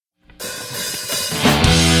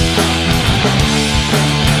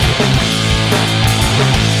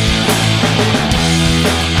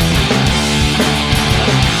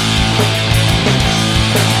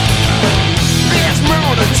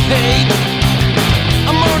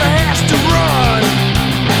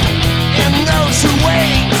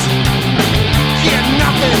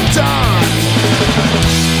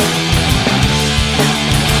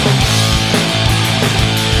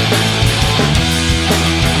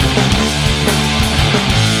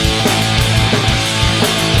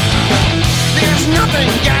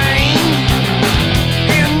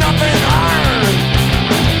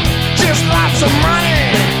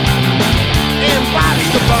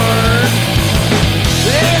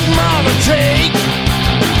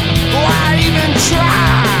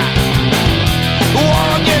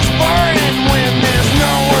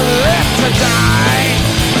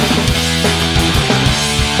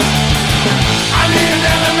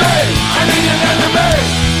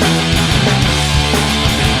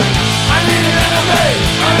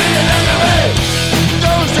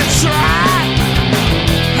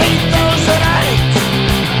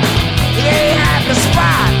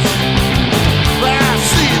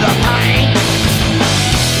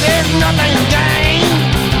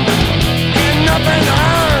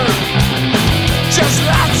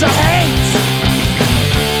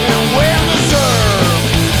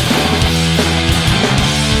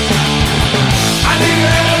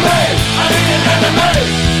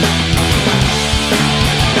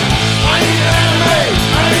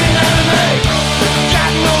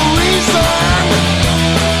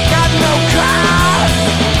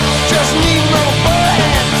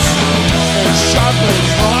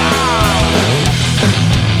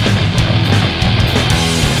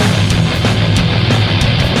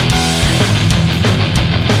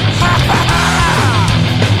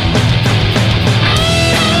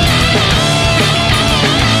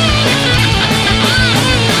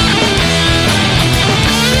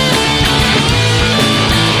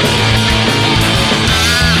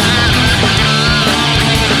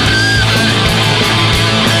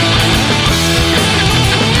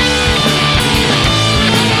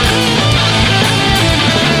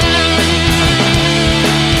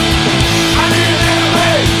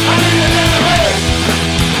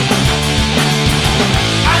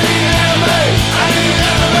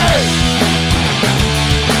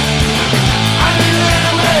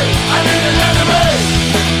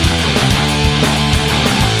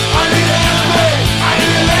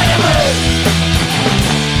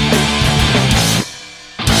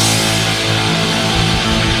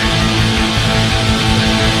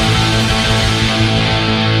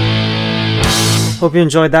Hope you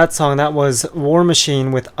enjoyed that song. That was War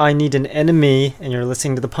Machine with I Need an Enemy, and you're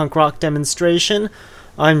listening to the punk rock demonstration.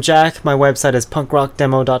 I'm Jack. My website is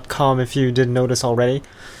punkrockdemo.com if you didn't notice already.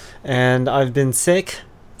 And I've been sick,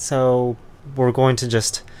 so we're going to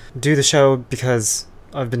just do the show because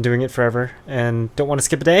I've been doing it forever and don't want to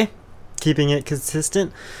skip a day, keeping it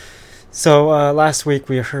consistent. So last week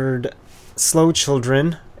we heard Slow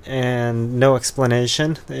Children and No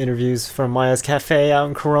Explanation, the interviews from Maya's Cafe out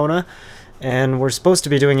in Corona. And we're supposed to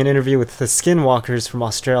be doing an interview with the Skinwalkers from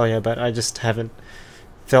Australia, but I just haven't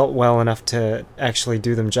felt well enough to actually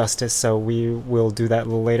do them justice, so we will do that a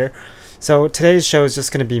little later. So today's show is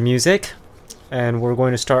just going to be music, and we're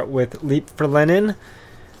going to start with Leap for Lenin.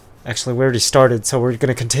 Actually, we already started, so we're going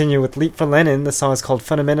to continue with Leap for Lenin. The song is called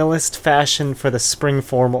Fundamentalist Fashion for the Spring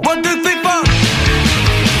Formal. 1, 2, 3, 4.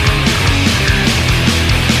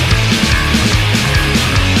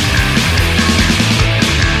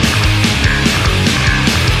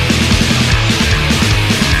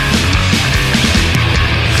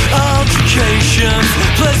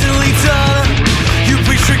 Pleasantly done. You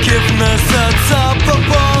preach forgiveness on top of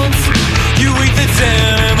bones. You eat the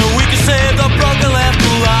dead and the weak are saved. The broken left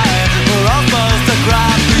alive. We're all supposed to cry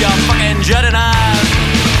through your fucking jutting eyes.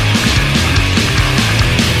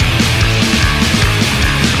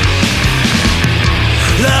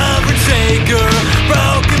 Lover taker,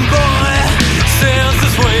 broken boy, sales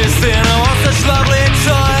is wasting all such lovely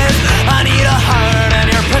toys. I need a heart and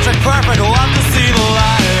you're picture perfect. Want to see the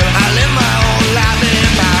light. I live my own life in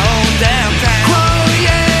my own damn town. Oh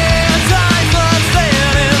yeah, time for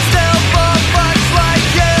standing still for fucks like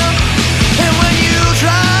you. And when you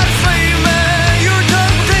try to save me, you're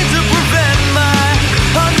doing things to prevent my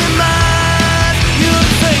undermine. You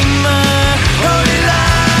take my holy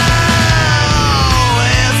life.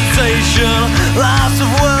 Hesitation, loss of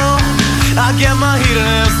will. I get my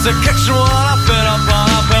hedonistic action when I fit up on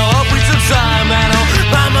a pillow. Preach some time, man. Oh,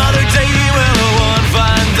 my mother day will one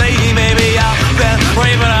fine day. Maybe I'll bet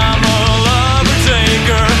raving I'm a lover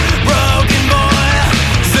taker. Broken boy,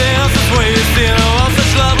 sales is wasting all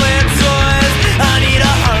such lovely toys. I need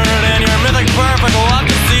a heart and you're mythic perfect. Want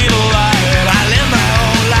to see the light. I live my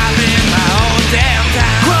own life in my own damn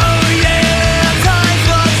town. Oh yeah, time's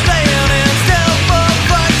not standing still for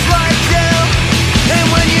fucks like you. And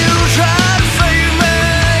when you try to save me,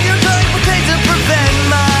 you're trying to take to prevent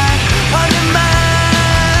my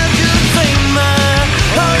undermine. You take my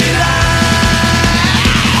holy life.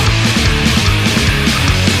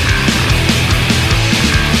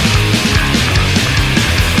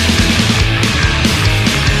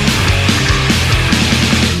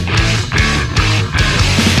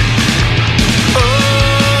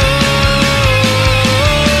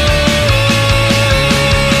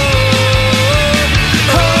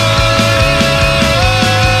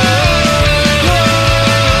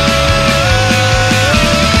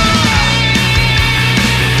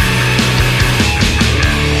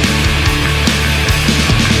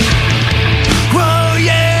 Whoa,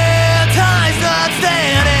 yeah, time's not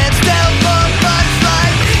standing still for fucks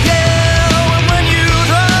like you. And when you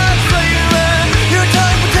try to save me, you're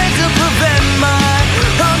trying to take to prevent my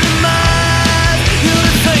undermine. You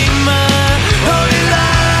take my holy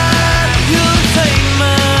life. You take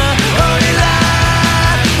my holy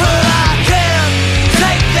life. But I can't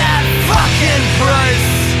take that fucking price.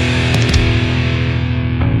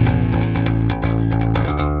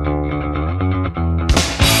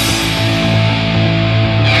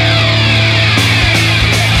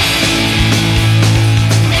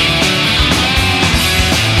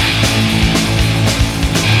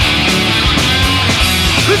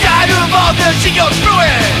 The guy who involved her, she goes through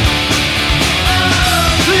it.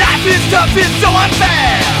 Life is tough, it's so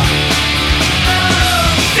unfair.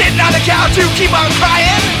 Sitting on the couch to keep on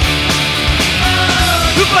crying.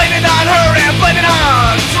 Blaming on her and blaming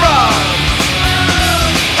on drugs.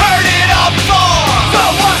 Heard it all before,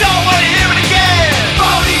 don't want to hear it again.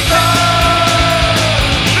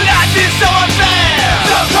 Life is so unfair,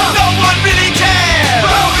 no one really cares.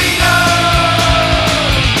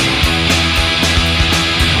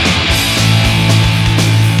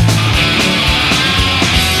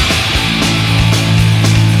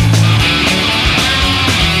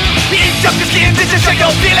 Each of the skin, this is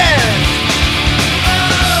your feelings.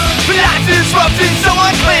 Life is rough and so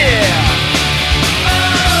unclear.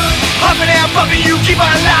 Huffing and puffing, you keep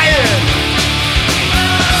on lying.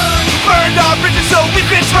 Burned our bridges so we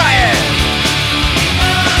quit trying.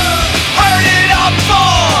 Heard it all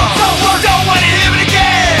before, don't want to hear it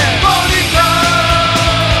again.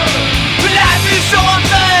 Life is so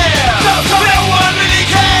unfair, no one really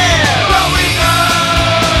cares.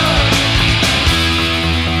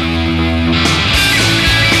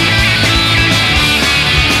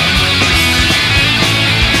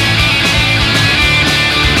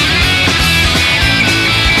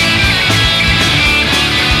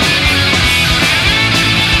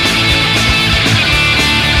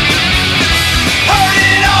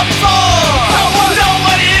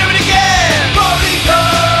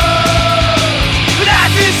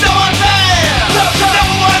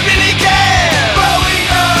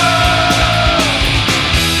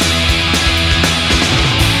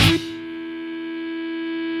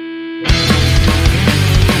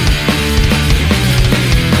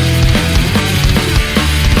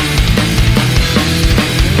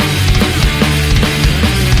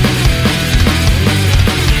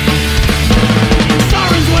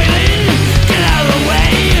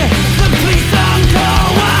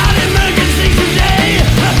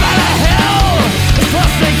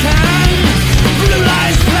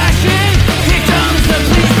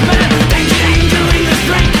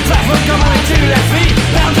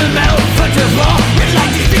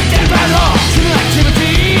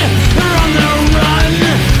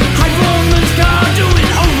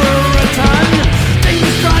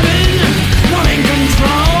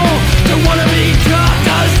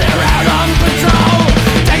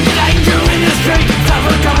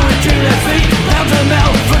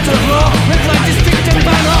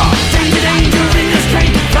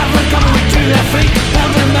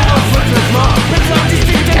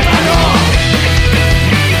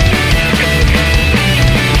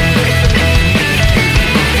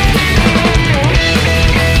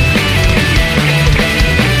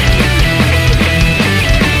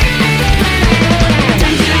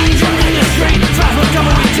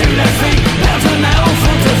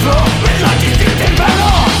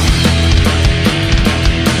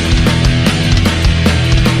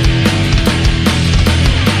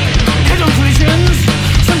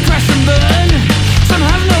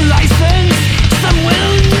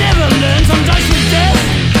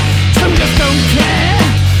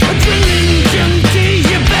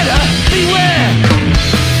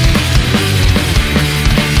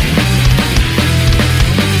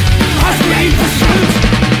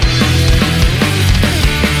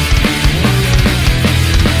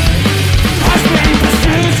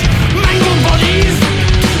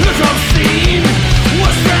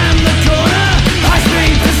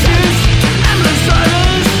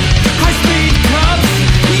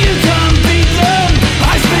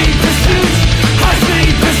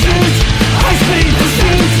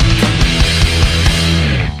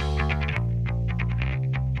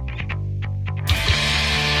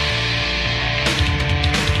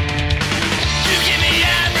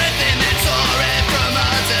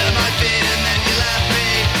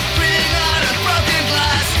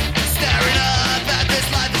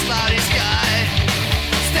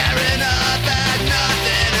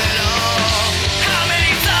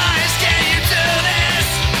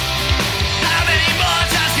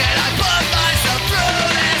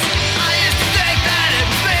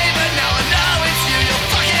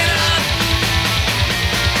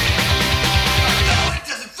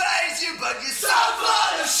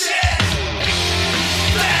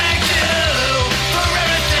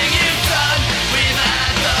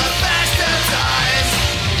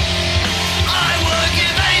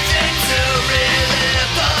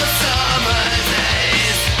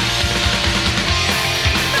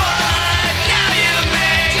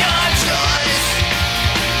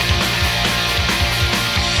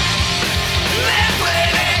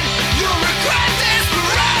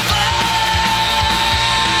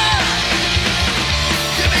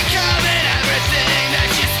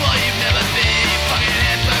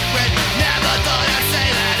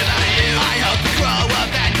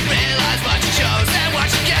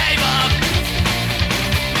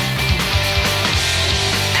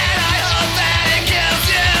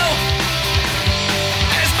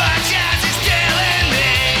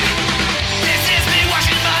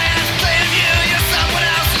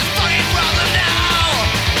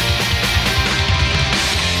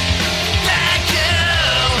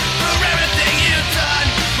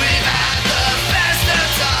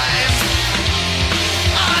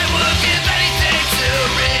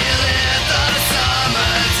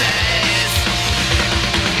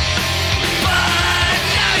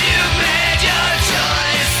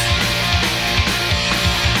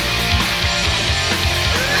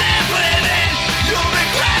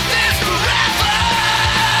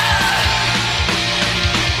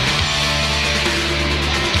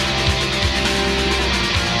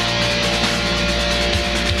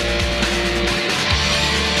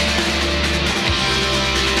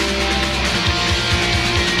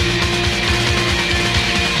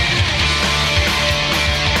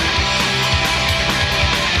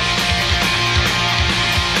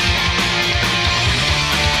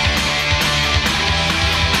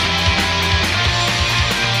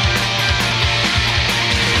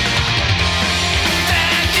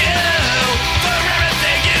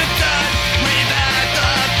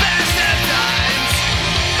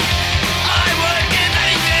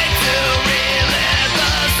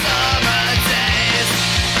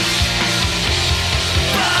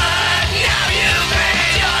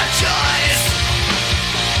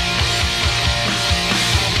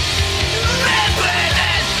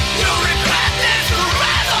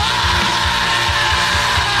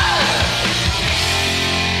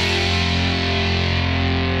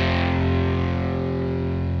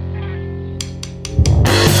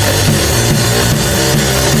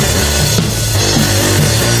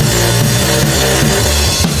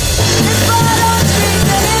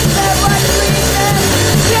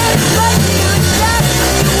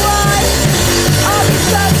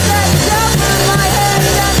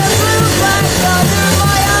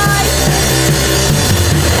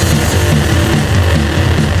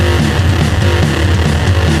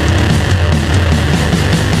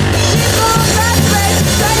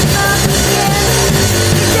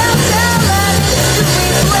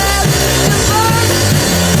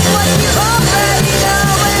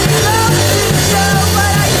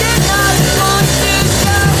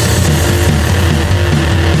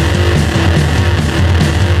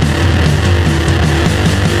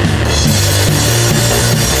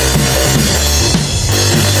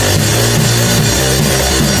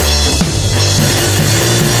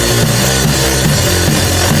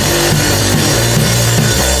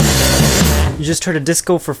 just heard a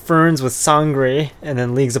Disco for Ferns with Sangre, and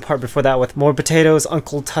then Leagues Apart before that with More Potatoes,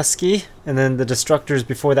 Uncle Tusky, and then the Destructors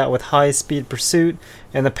before that with High Speed Pursuit,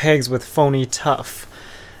 and the Pegs with Phony Tough.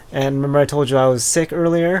 And remember I told you I was sick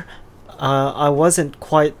earlier? I wasn't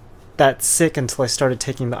quite that sick until I started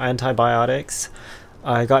taking the antibiotics.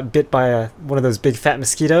 I got bit by one of those big fat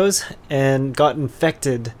mosquitoes and got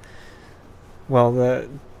infected. Well, the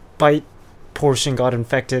bite portion got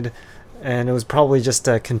infected, and it was probably just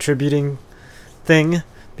a contributing thing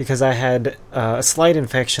because I had a slight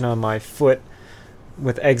infection on my foot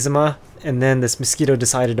with eczema, and then this mosquito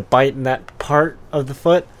decided to bite in that part of the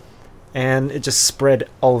foot, and it just spread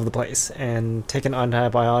all over the place. And taking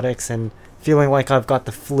antibiotics and feeling like I've got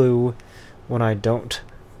the flu when I don't.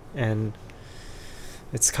 And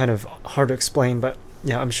it's kind of hard to explain, but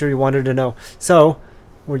yeah, I'm sure you wanted to know. So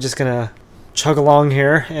we're just gonna chug along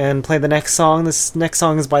here and play the next song. This next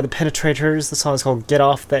song is by the Penetrators. The song is called Get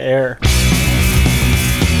Off the Air.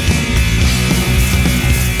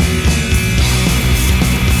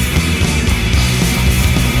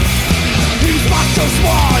 He's not so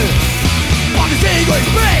small, but his ego is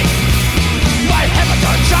big. Might have a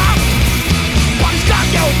good job, but he's got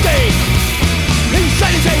no thing. He's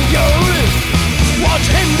anything good, watch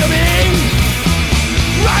him to me.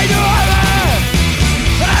 Right over,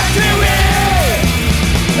 until we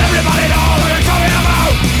everybody know what we're talking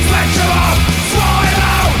about. Smash him up, throw him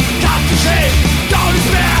out. Cut the shit, don't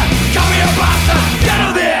despair. Come here, bastard, get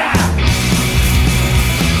out there.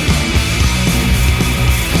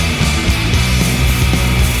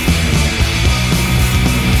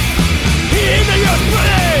 He in the youth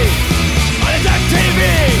pretty on his TV,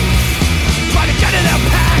 trying to get in their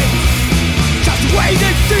pants. Just wait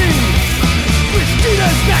and see.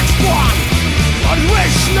 Christina's next one on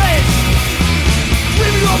wish list.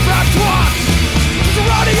 Dreaming of that twat,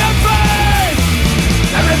 surrounding your face.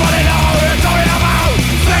 Everybody know what we're talking about.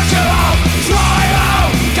 Fix him up, throw him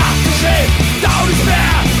out. Got the shit, don't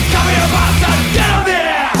despair. Come here, bastard, get out there.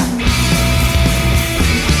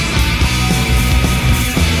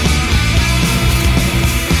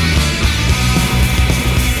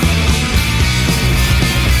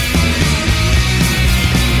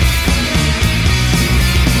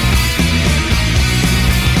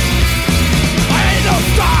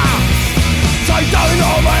 I don't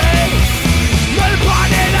know me. Not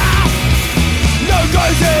planning out. No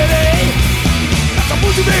good city. That's a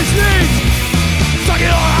pussy business. Suck it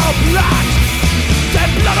all out black. That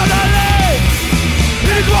blood on the leg.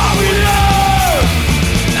 It's what we know.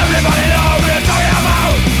 Everybody know what we're talking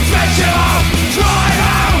about. Smash him out, try him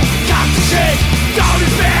out. Got the shit, don't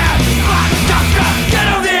despair. Motherfucker, get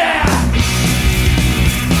over there.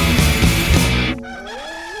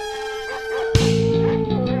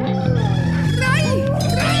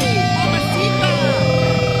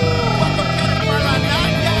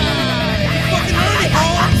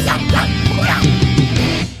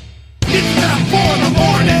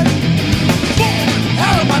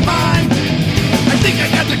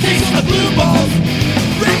 Blue balls,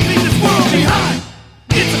 leaving this world behind.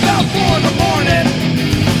 It's about 4 in the morning.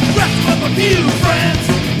 Rest up a few friends.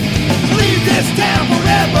 Leave this town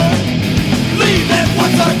forever. Leave it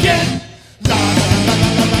once again. La la la la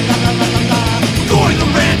la la la la la la. Going to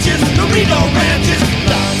ranches, the Reno ranches.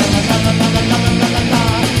 La la la la la la la la la la.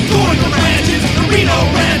 Going to ranches, the Reno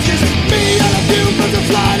ranches. Me and a few friends are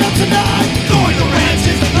flying up tonight. Going to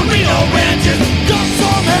ranches, the Reno ranches. Got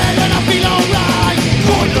some head and I feel alright.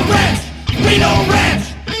 Going to ranch, Reno ranch.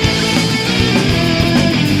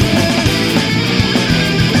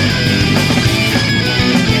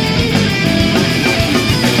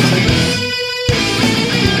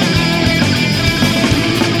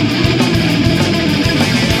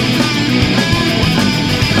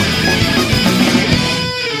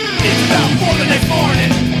 It's about 4 the next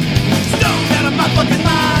morning. Stoned out of my fucking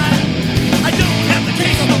mind. I don't have the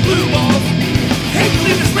case on the blue balls. Hate to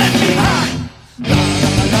leave this ranch behind. La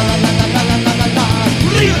la la la la la la la la la.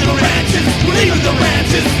 We're leaving the ranches. We're leaving the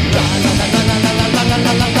ranches. La la la la la la la la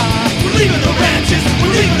la la la. We're leaving the ranches.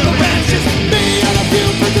 We're leaving the ranches. Me and a few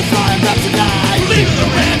friends are flying up tonight. We're leaving the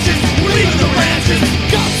ranches. We're leaving the ranches.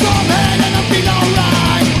 Got some head and I feel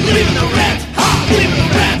alright. We're leaving the ranch. Ha! We're leaving the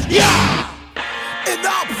ranch. Yeah. In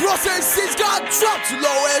the process, it's got dropped too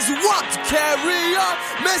low as we want to carry on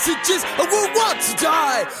messages of who want to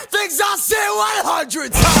die. Things I say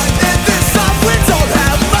 100 times. In this time we don't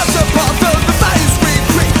have much above the values we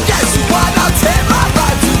create. Guess why not take my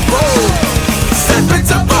right to roll? Step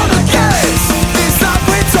into for the case. This time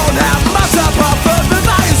we don't have much above the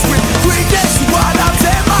values we create. Guess why not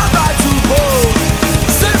take my right to roll?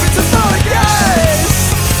 Step into for the case.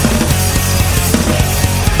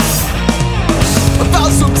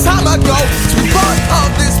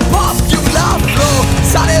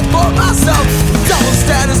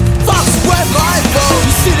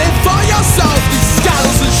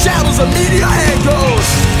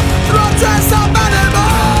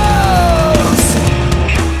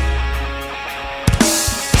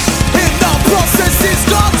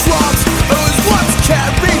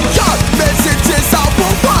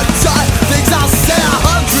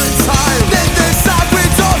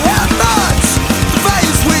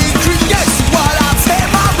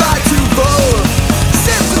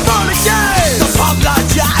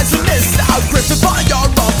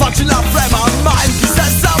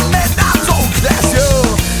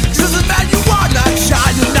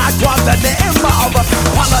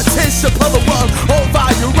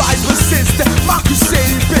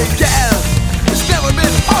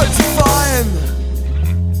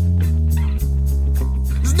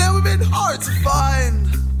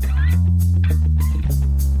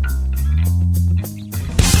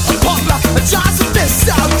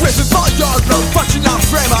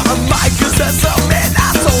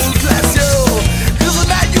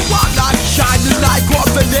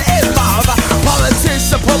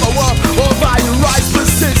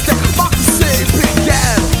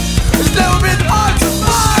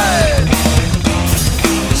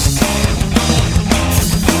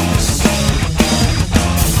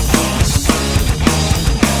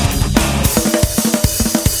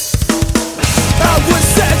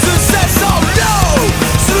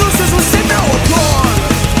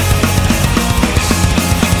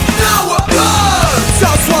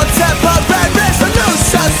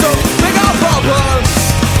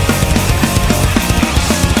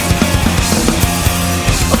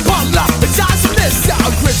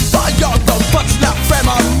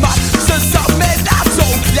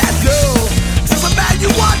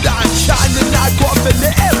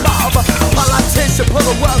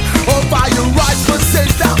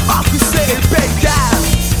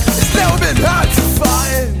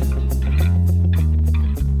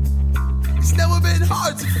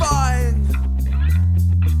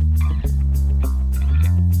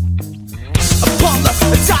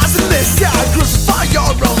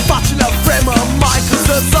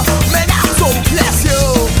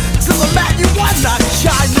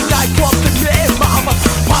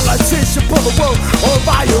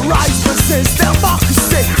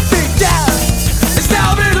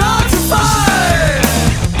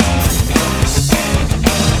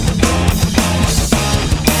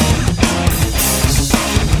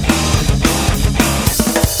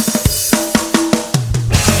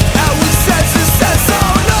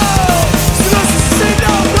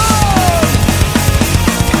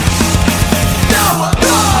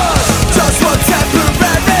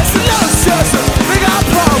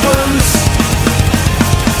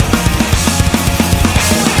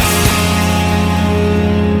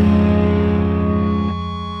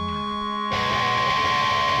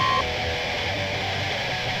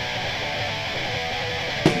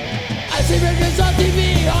 Nazi burgers on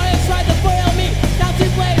TV, artists try to foil me. Nazi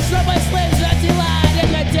blades, rubber slims, Nazi lad in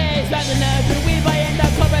the days. Rather than a good weave, I end up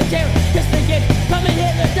corporate terror. Just begin, coming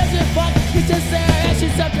Hitler doesn't fuck. He's just there, and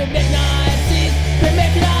she's up to midnight. They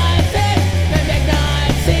make Nazis, they make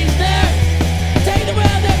Nazis there. Take the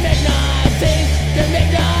world, they make Nazis, they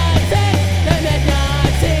make Nazis, they make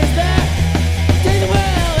Nazis there. Take the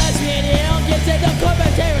world, as me and you get to the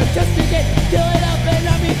corporate terror. Just begin, kill it up and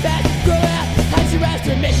army fast. Grow out, hide your ass,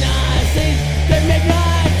 they make Nazis, they make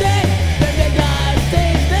Nazis, they make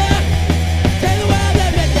Nazis there. Take the world,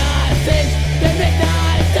 they make Nazis, they make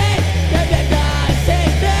Nazis, they make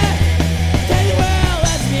Nazis there. Take the world,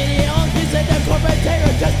 as me and you get to the corporate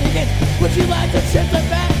terror. Just begin. Would you like to chip the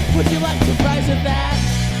back? Would you like to rise with that?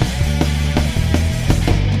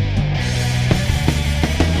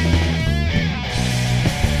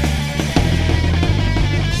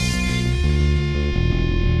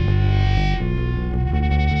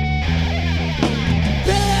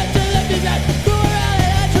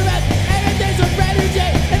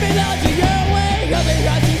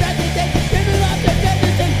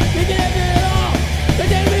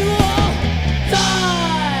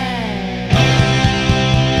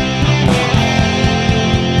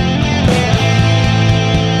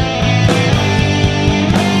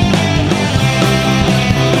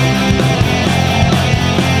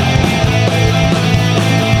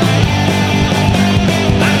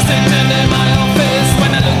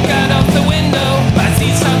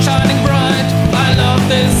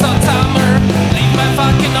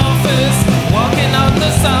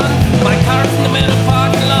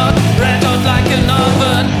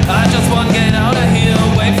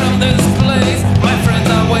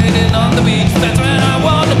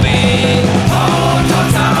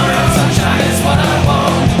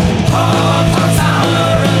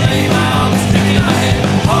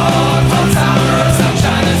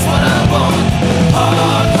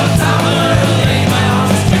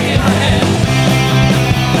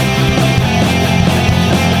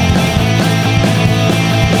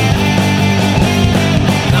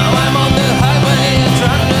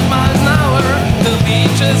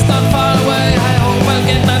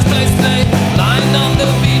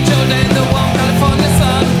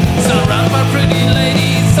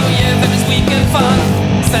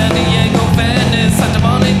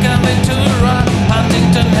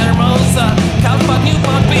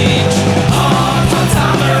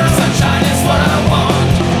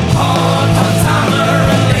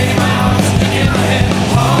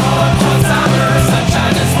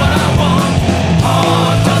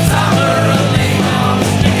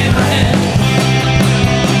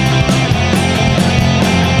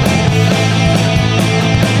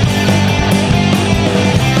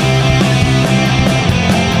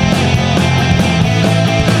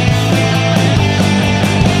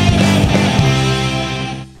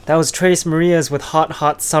 That was Trace Marias with Hot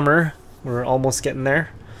Hot Summer. We're almost getting there.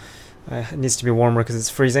 It needs to be warmer because it's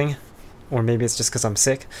freezing. Or maybe it's just because I'm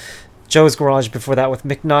sick. Joe's Garage before that with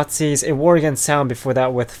McNazis. A War Against Sound before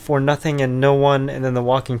that with For Nothing and No One. And then the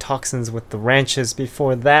Walking Toxins with The Ranches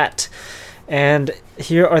before that. And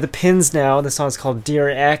here are the Pins now. The song's called Dear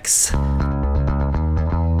X.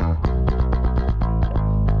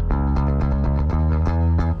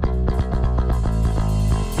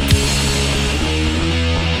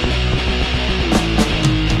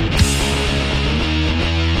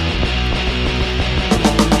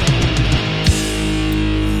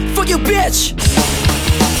 You bitch!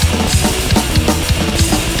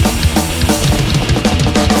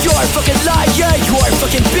 You're a fucking liar, you're a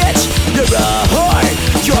fucking bitch. You're a whore,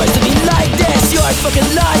 you're to be like this. You're a fucking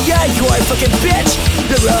liar, you're a fucking bitch.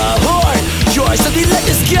 You're a whore, you're to be let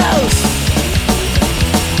this go.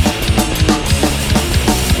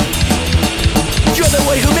 You're the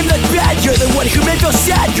one who made me look bad. You're the one who made me feel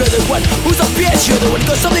sad. You're the one who's a bitch. You're the one who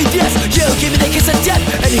goes something this. You gave me the kiss of death,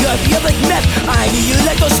 and you hurt me up like meth. I knew you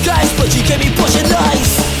like those guys, but you gave me bullshit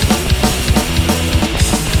lies.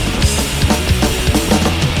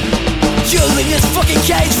 You live in this fucking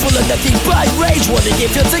cage full of nothing but rage. Wanna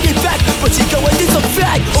give your taking back, but you go and do some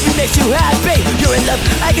fag. Hope it makes you happy. You're in love,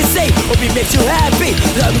 I can say. Hope it makes you happy.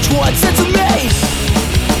 Love which one said to me.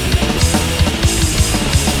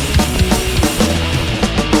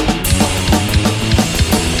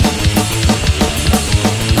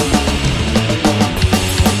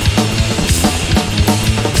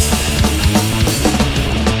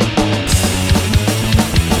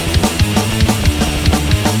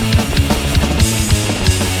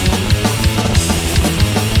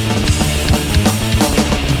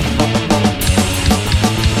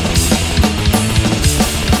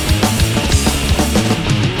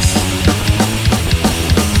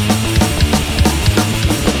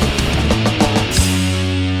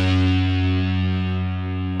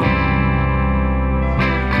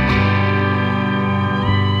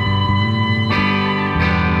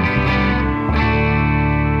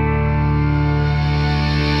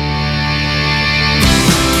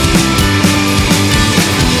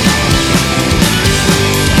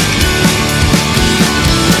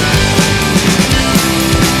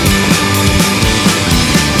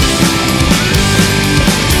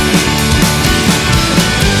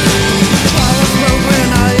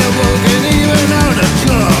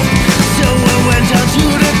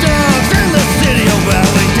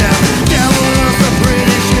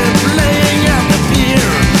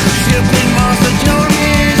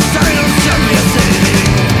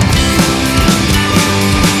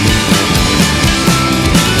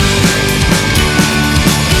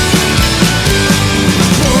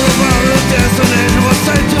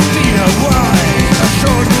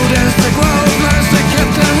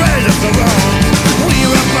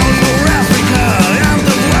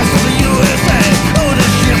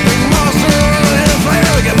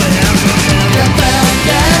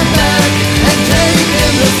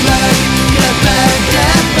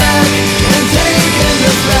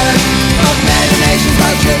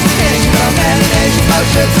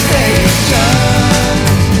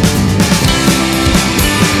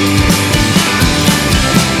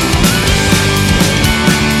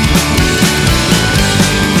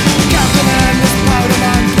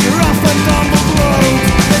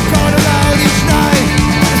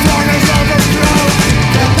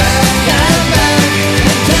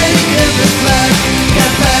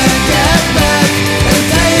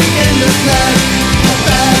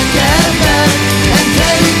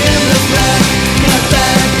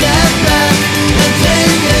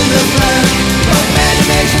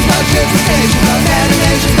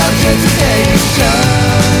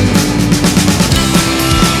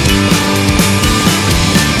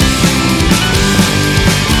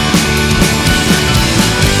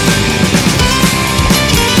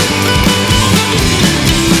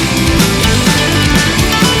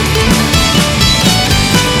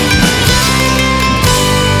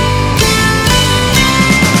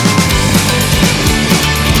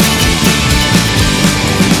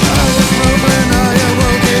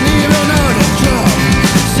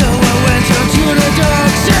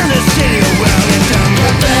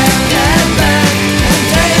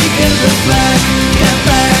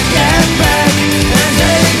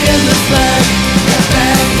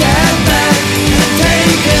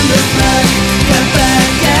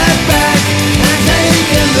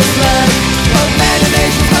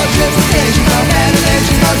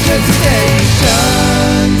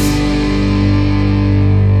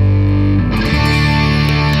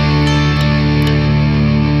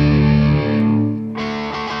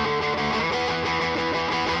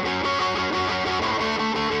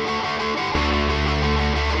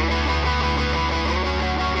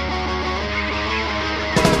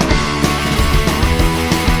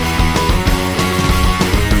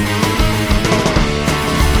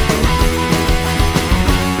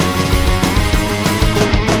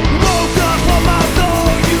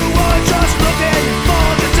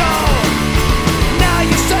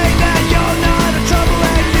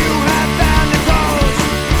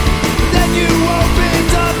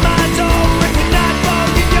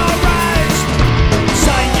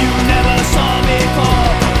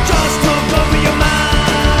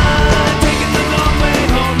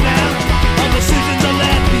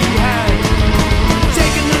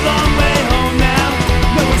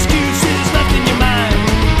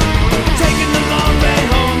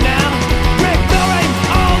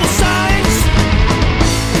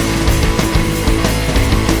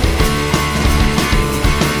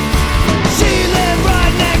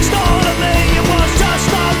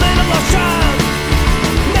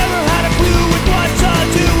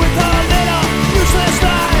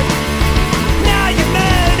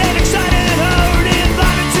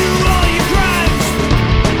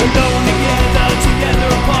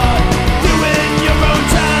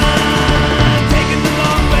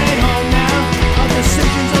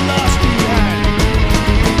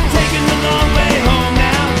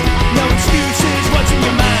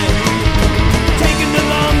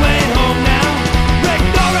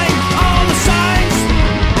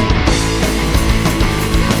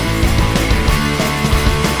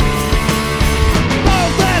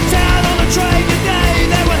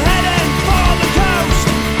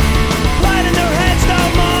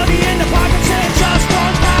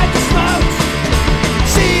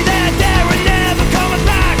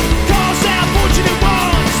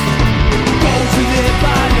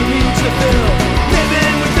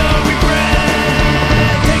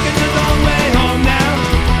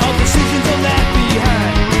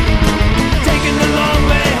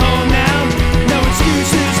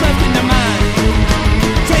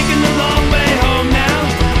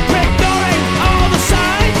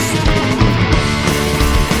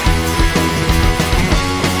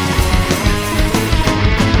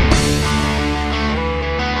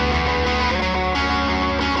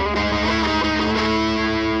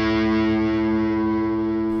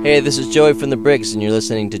 Hey, this is Joey from the Briggs, and you're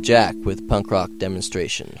listening to Jack with Punk Rock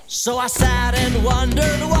Demonstration. So I sat and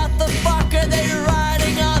wondered, what the fuck are they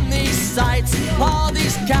writing on these sites? All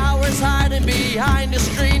these cowards hiding behind a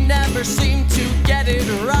screen never seem to get it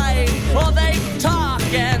right. Well, they talk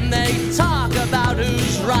and they talk about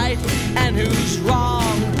who's right and who's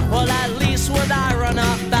wrong. Well, at least when I run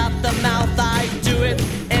up out the mouth, I do it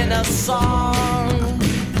in a song.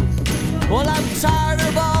 Well, I'm tired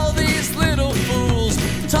of all these little fools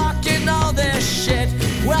talking all their shit.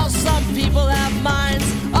 Well, some people have minds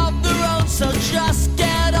of their own, so just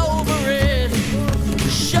get over it.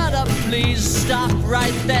 Shut up, please, stop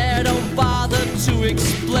right there, don't bother to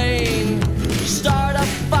explain. Start a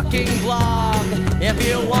fucking blog if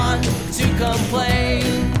you want to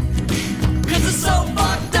complain. 'Cause it's so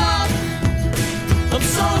fucked up, I'm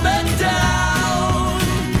so let down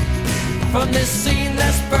from this scene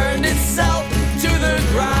that's burned itself to the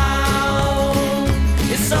ground.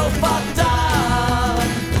 It's so fucked up,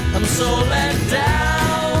 I'm so let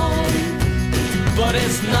down, but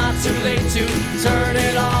it's not too late to turn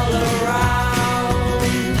it all around.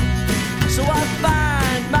 So I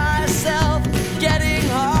find myself getting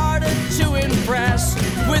harder to impress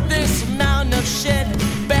with this mountain of shit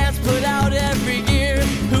bands put out every year.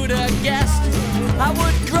 Who'd have guessed I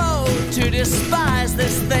would grow to despise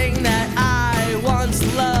this thing that I once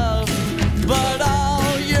loved? But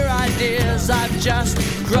all your ideas I've just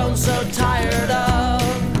grown so tired of.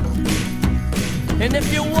 And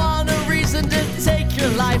if you want a reason to take your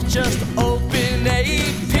life, just open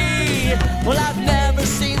AP. Well, I've never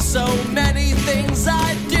seen so many things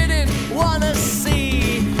I didn't want to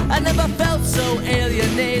see. I never felt so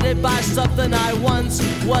alienated by something I once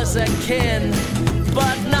was akin,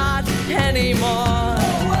 but not anymore.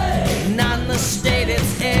 Not in the state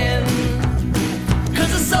it's in.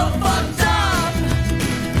 'Cause it's so fucked up,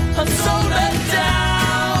 I'm so let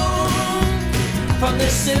down from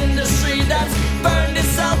this industry that's burned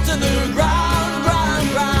itself to the ground, ground,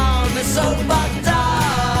 ground. It's so fucked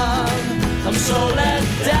up, I'm so let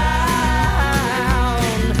down,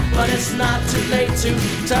 but it's not too late to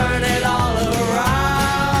turn it all around.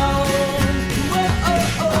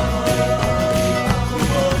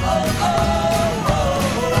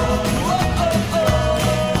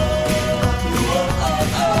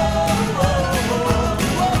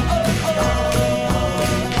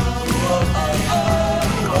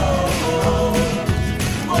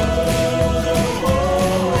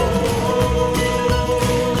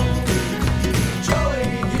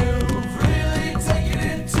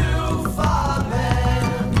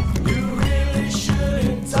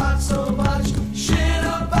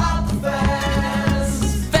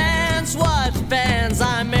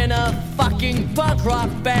 Punk rock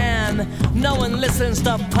band. No one listens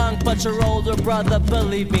to punk but your older brother.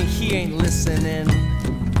 Believe me, he ain't listening.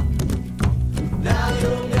 Now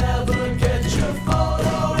you'll never get your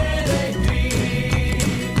photo in AP,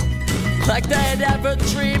 like they'd ever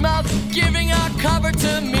dream of giving a cover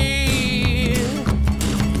to me.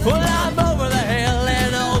 Well, I'm over the hill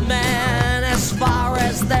and old man as far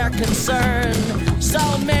as they're concerned, so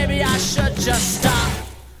maybe I should just stop.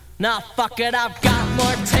 Nah, fuck it, I've got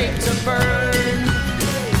more tape to burn.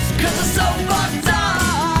 'Cause it's so fucked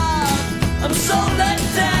up, I'm so let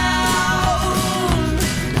down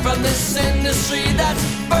from this industry that's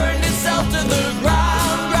burned itself to the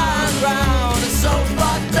ground, ground, ground. It's so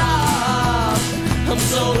fucked up, I'm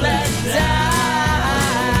so let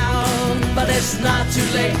down, but it's not too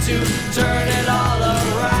late to turn it all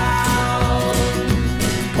around.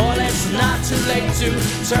 Well, it's not too late to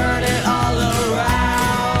turn it all around.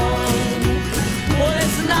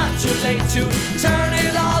 Not too late to turn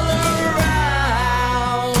it all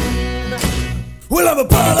around. Well, I'm a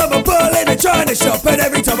bull in a china shop, and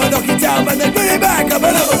every time I knock it down, man, they bring it back up.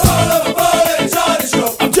 And I'm a bull in a china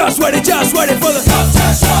shop. I'm just waiting for the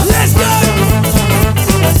cocktail shop. Let's go!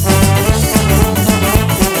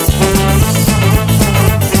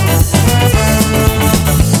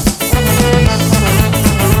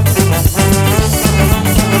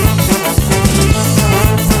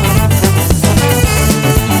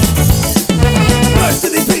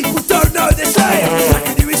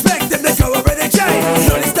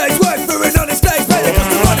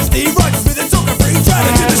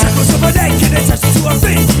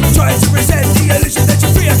 Trying to resent the illusion that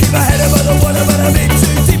you're free. I keep my head above the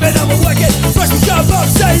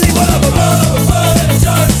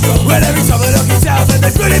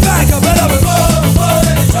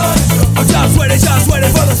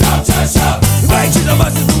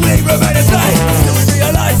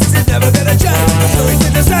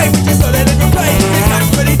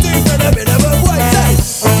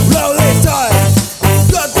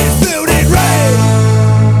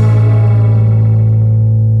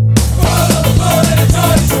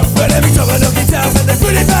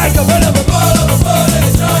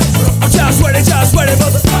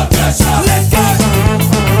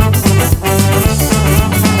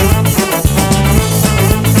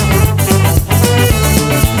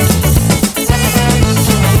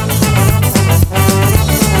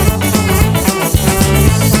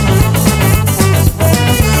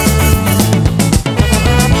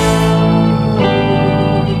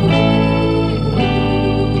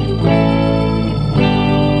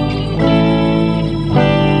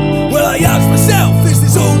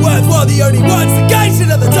are the only ones that gaze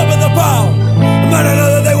at the top of the pole. Man, I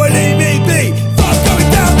know that they won't leave me be. Fuck going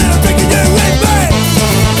down, man, I'm taking you with me.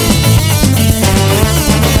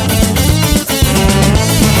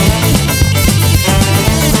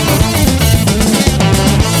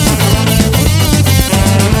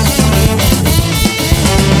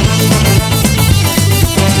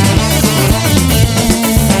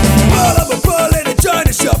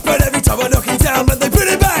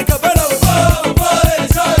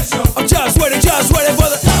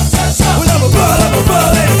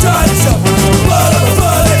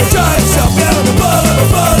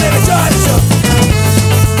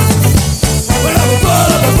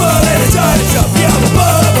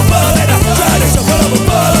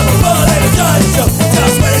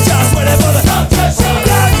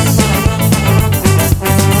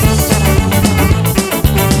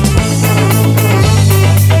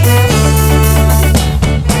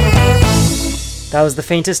 That was The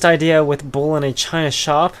Faintest Idea with Bull in a China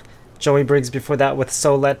Shop. Joey Briggs before that with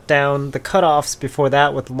So Let Down. The Cutoffs before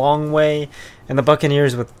that with Long Way. And the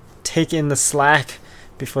Buccaneers with Take In the Slack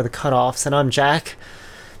before the Cutoffs. And I'm Jack.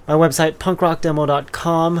 My website,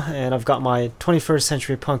 punkrockdemo.com. And I've got my 21st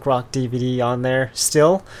Century Punk Rock DVD on there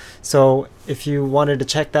still. So if you wanted to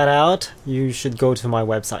check that out, you should go to my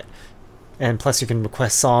website. And plus you can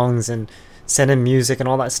request songs and send in music and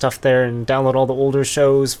all that stuff there, and download all the older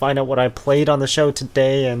shows, find out what I played on the show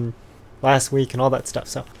today and last week and all that stuff.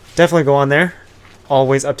 So definitely go on there.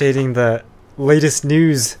 Always updating the latest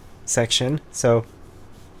news section, so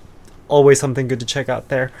always something good to check out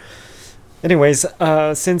there. Anyways,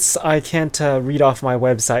 since I can't read off my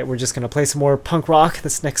website, we're just going to play some more punk rock.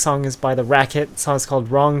 This next song is by The Racket. The song is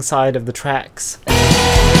called Wrong Side of the Tracks.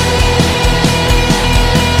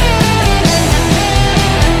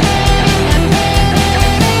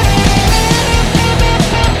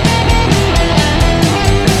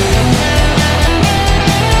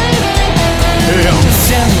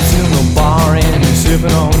 Sandals in the bar and you're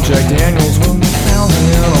sipping on Jack Daniels. When you found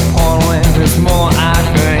me in a puddle and there's more I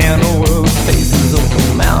can handle. With faces of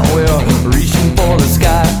the mountain, well, reaching for the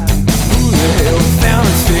sky. Who the hell found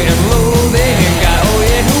us sitting low? They ain't got, oh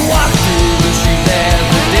yeah, who walked through the street as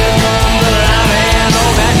the dead on the line and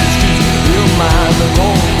all that street. Real mind, the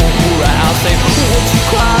going for I'll say, won't you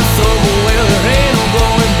cross over? Well, there ain't no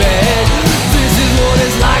going back. This is what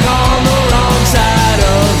it's like on the wrong side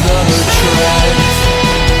of the tracks.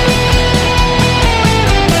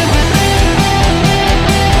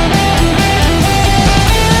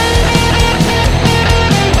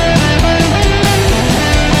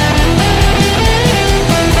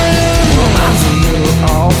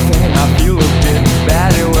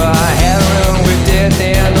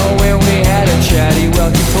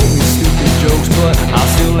 But I'll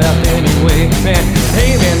still laugh anyway, man.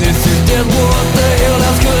 Hey man, this is dead. What the hell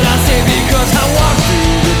else could I say? Because I walk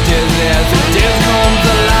through the desert as the death comes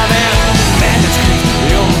alive. And madness creeps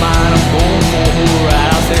in mind. I'm going for a ride.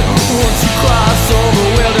 I'll say, once you cross over,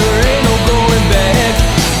 well, there ain't no going back.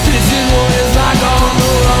 This is what it's like on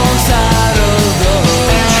the wrong side of the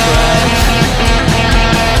tracks.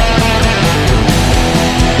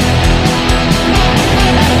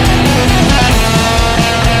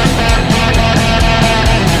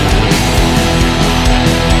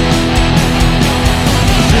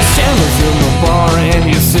 In the bar and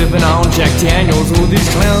you're sipping on Jack Daniels. Oh, these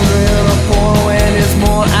clowns are in a porno and it's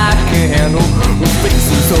more I can handle. With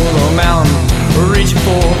faces on the mountain, reaching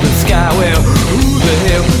for the sky. Well, who the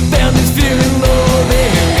hell found this feeling low? They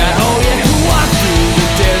ain't got, oh yeah, who walked through the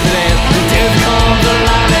desert and the desert comes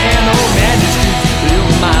alive. And oh man, this real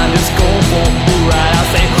mind is going for a ride. I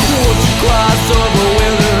say, won't you cross over?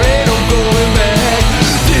 Well, there ain't no going back.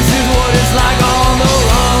 This is what it's like on the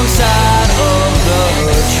wrong side of the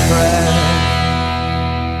track.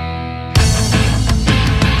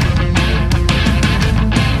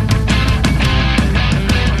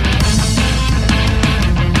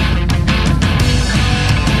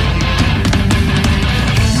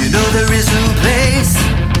 There is a place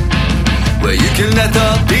where you can let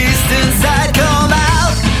the beast inside come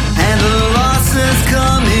out and the losses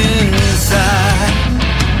come inside.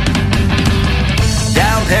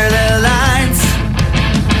 Down parallel lines,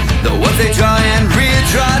 the ones they draw and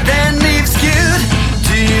redraw, then leave skewed.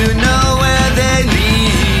 Do you know where they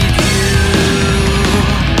lead you?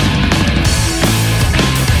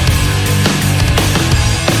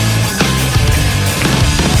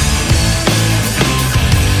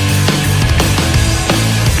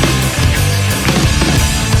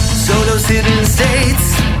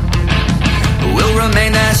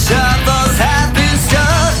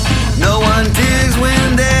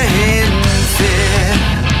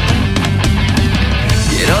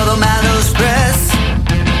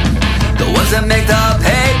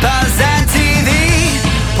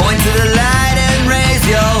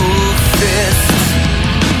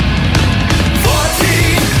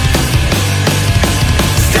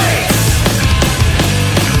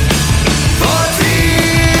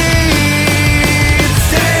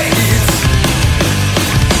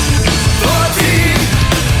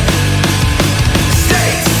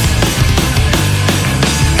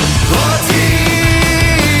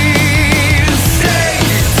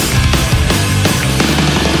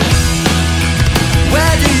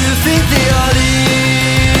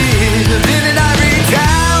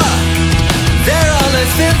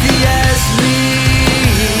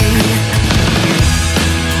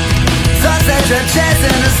 chest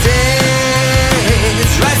and the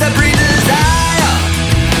stage. Rise that breed desire,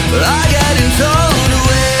 I getting torn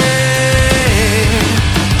away.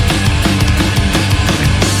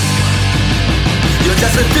 You're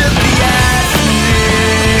just a filthy ass man.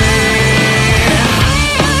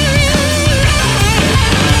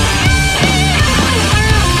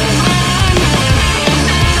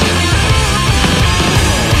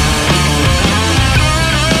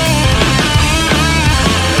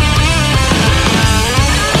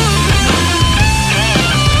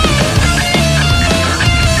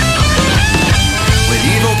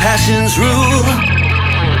 Passions rule,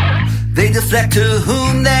 they deflect to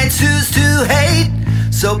whom they choose to hate.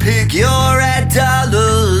 So pick your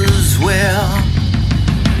 $8 well.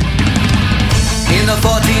 In the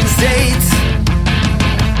 14 states,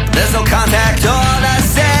 there's no contact or a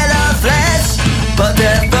set of flesh, but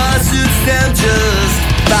their fur suits them just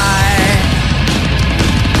fine.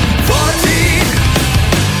 14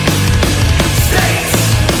 states,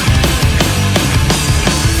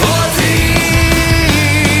 14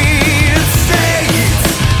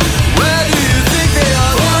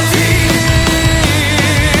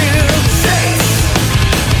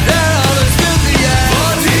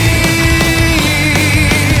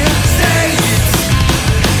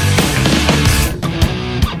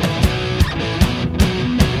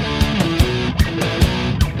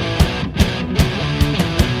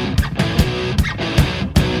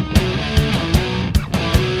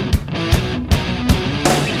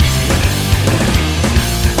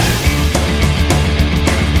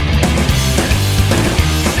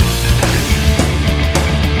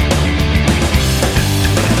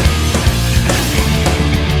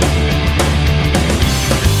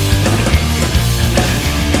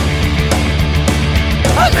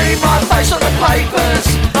 papers,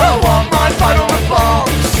 I want my final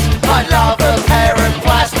response. I love a pair of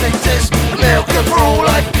plastic discs, milk it for all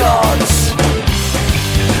I've got.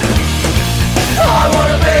 I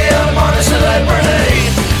wanna be a modern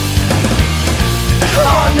celebrity.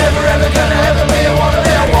 I'm never ever gonna ever be a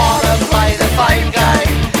wannabe. I wanna play the fame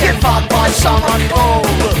game, get fucked by someone cool.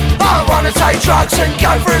 I wanna take drugs and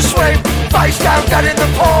go for a swim, face down in the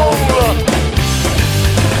pool.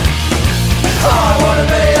 I wanna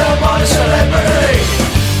be a modern celebrity.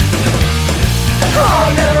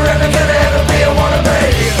 I'm never ever gonna ever be a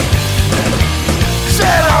wannabe.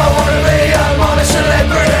 Said I wanna be a modern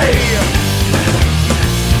celebrity.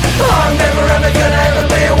 I'm never ever gonna ever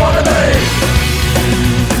be a wannabe.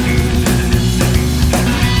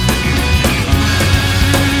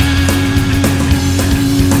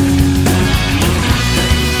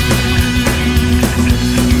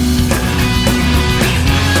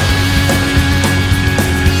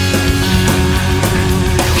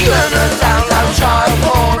 Child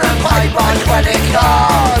born and paid by credit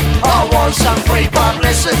card. I want some free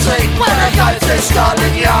publicity when I go to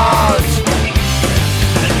Scotland Yard.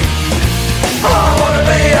 I wanna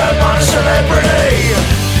be a modern celebrity.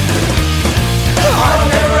 I'm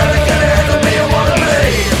never ever gonna ever be a wannabe.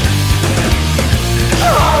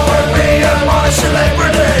 I wanna be a modern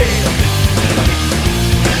celebrity.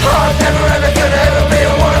 I'm never ever gonna ever be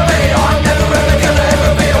a wannabe. I'm never ever gonna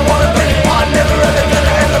ever be a wannabe. I'm never ever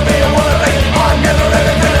gonna ever be a wannabe. I'm never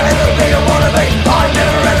ever gonna ever be a wannabe. I'm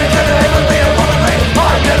never ever gonna ever be a wannabe.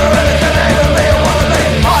 I'm never ever gonna ever be a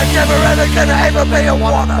wannabe. I'm never ever gonna ever be a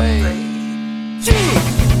wannabe.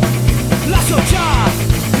 Lost your job,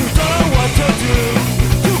 you don't know what to do.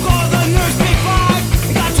 You call the nurse big five,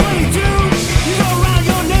 you got 22. You go around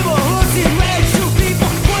your neighborhood, see red, shoot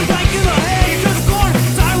people, point blank in the head, you just corner,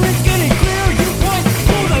 sirens getting clear, you point,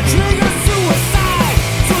 pull the trigger, suicide,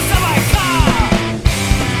 suicide by car.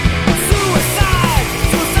 Suicide,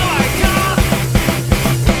 suicide by car.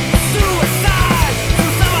 Suicide,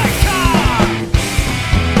 suicide by car.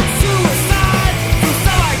 Suicide,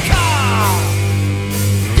 suicide by car.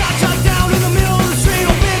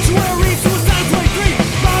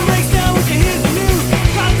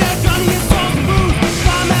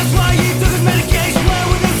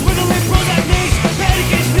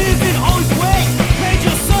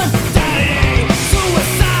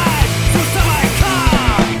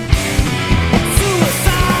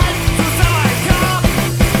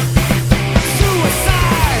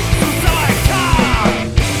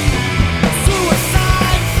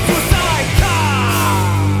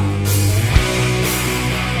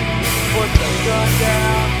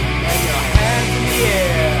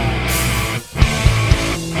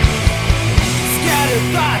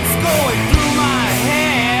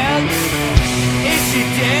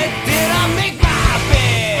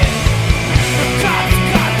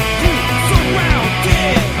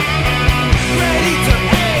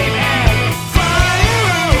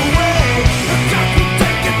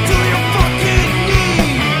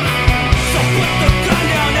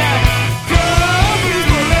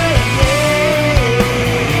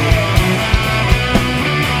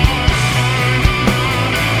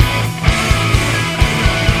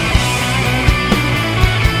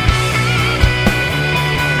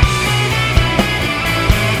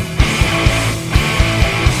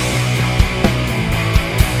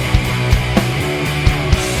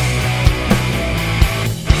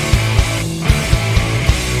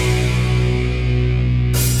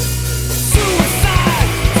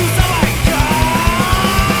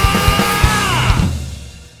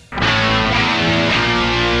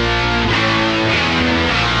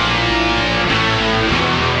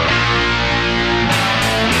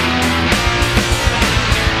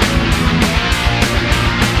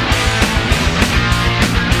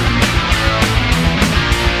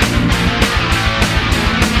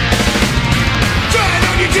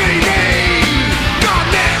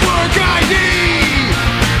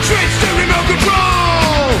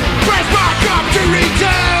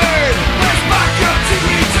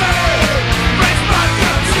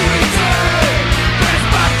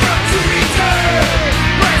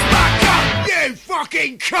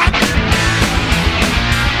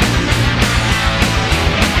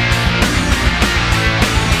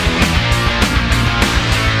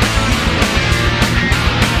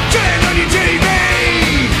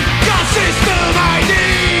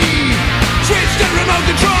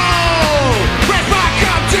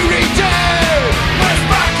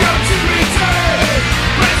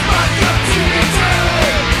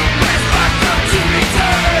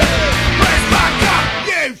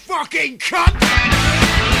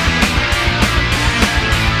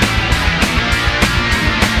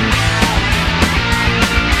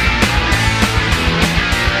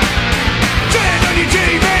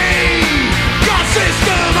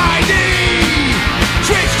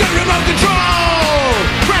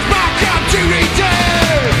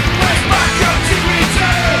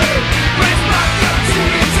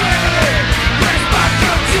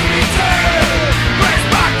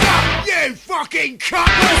 fucking cock.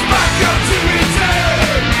 Press back up to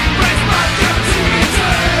return. Press back up to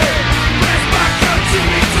return. Press back up to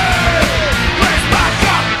return. Press back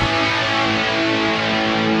up.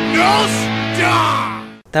 No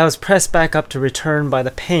stop. That was Press Back Up to Return by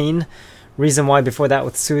The Pain. Reason Why before that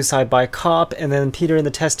with Suicide by Cop. And then Peter and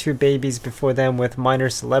the Test Tube Babies before them with Minor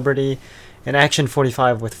Celebrity. And Action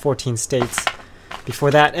 45 with 14 States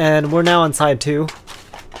before that. And we're now on side 2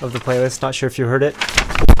 of the playlist. Not sure if you heard it.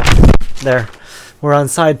 There. We're on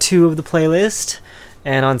side 2 of the playlist.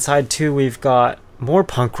 And on side 2 we've got more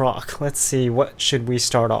punk rock. Let's see, what should we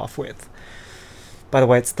start off with? By the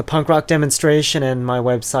way, it's the Punk Rock Demonstration, and my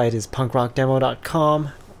website is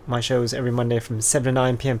punkrockdemo.com. My show is every Monday from 7 to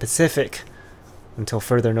 9 p.m. Pacific, until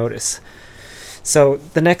further notice. So,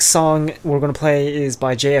 the next song we're going to play is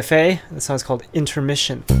by JFA. The song is called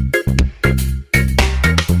Intermission.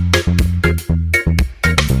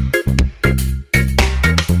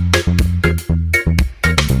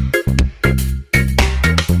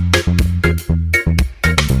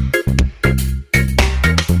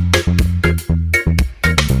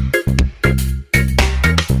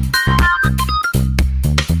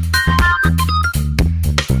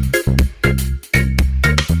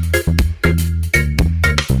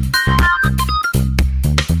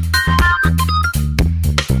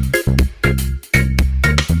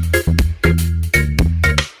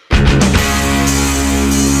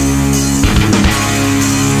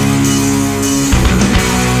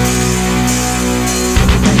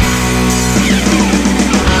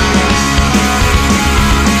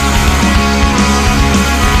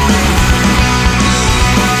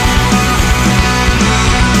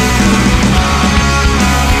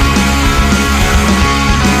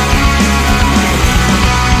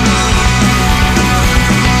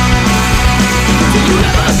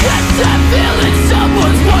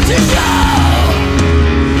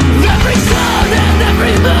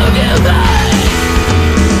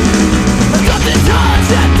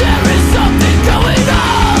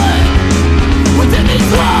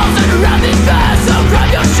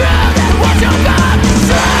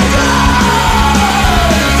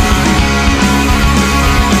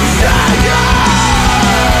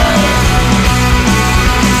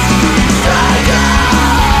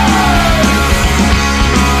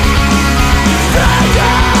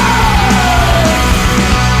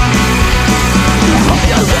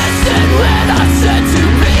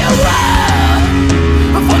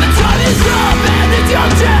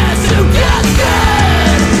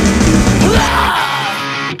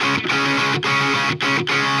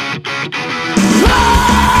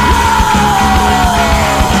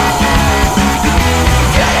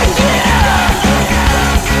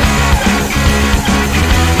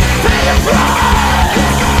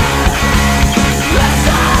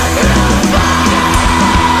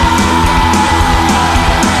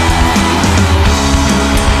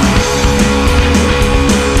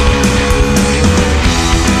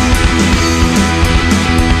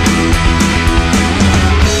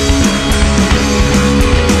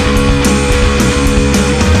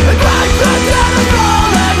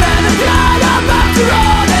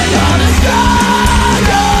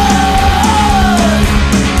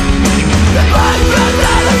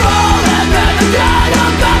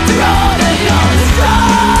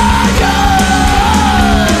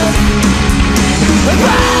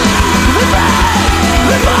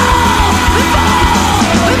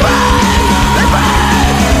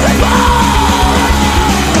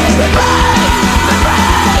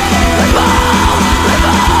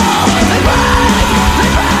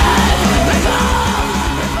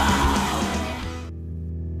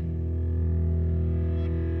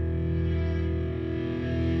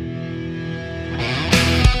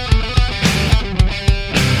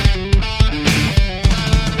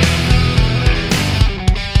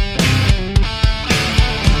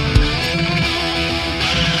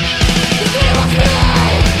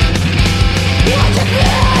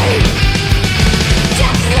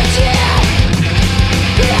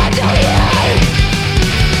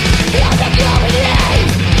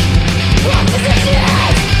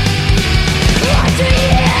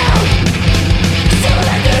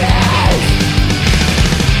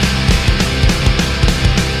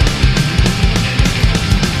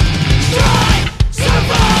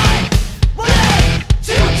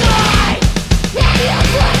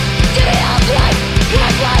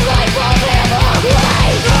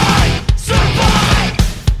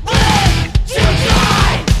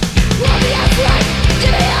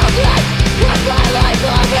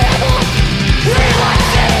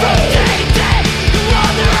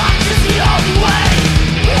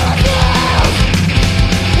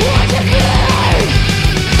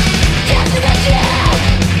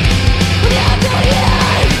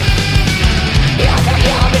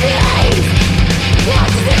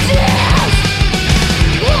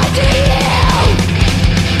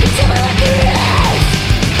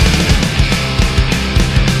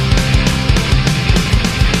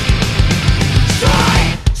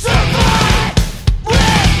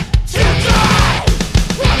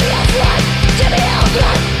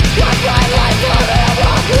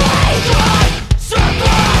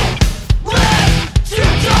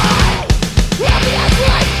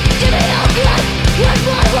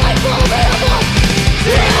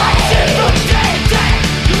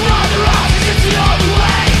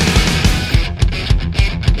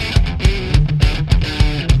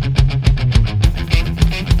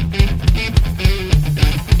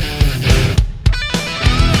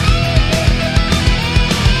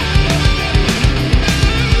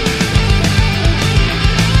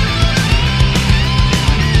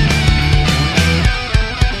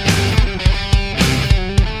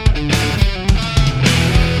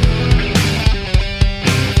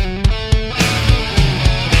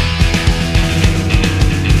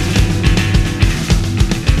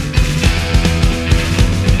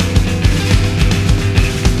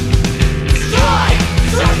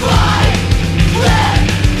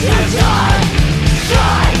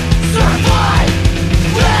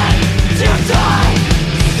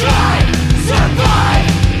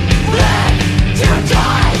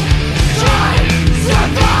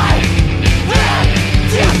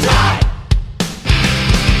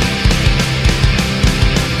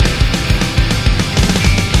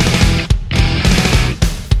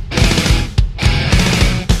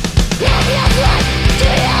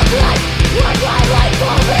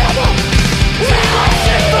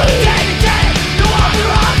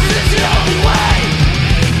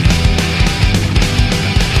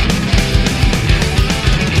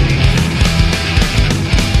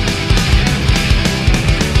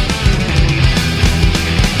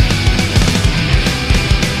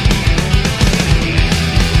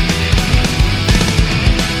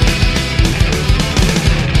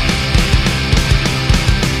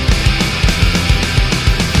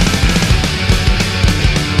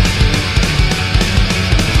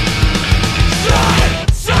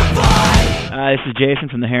 Hi, this is Jason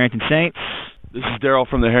from the Harrington Saints. This is Daryl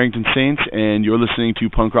from the Harrington Saints, and you're listening to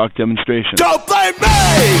Punk Rock Demonstration. Don't blame me,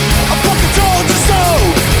 I fucking told you so.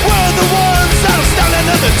 We're the ones that are standing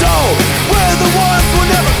at the door. We're the ones who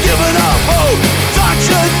never given up hope. Thought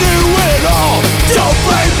you knew it all. Don't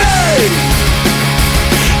blame me,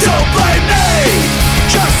 don't blame me.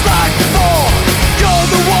 Just like before, you're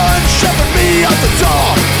the one shoving me out the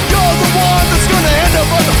door. You're the one that's gonna end up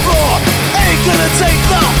on the floor. Ain't gonna take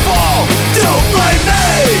the fall. Don't blame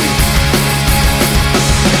me.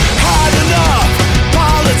 Hard enough,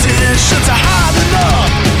 politicians are hard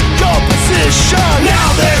enough. Your position, now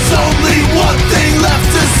there's only one thing left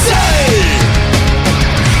to say.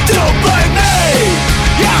 Don't blame me,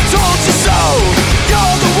 yeah, I told you so.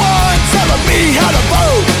 You're the one telling me how to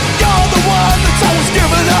vote. You're the one that's always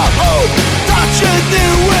giving up hope. Thought you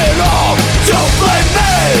knew it all. Don't blame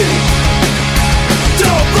me,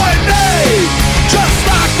 don't blame me. Just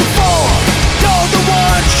like before, you're the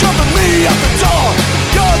one shoving me out the door.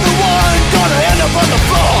 You're the one gonna end up on the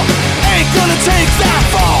floor. Ain't gonna take that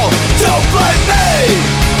fall. Don't blame me,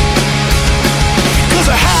 'cause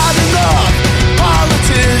I had enough.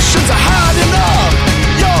 Politicians are hard enough.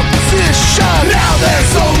 Your position, now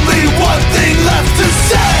there's only one thing left to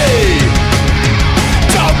say.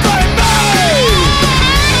 Don't blame me.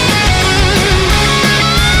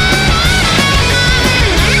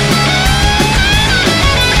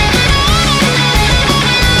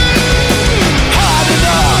 Hard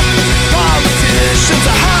enough, politicians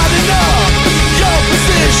are hard enough. Your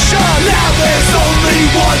position, now there's only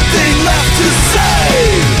one thing left to say.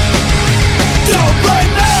 Don't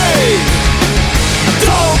blame me,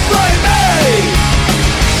 don't blame me,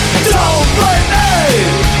 don't blame me,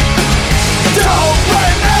 don't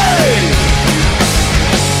blame me.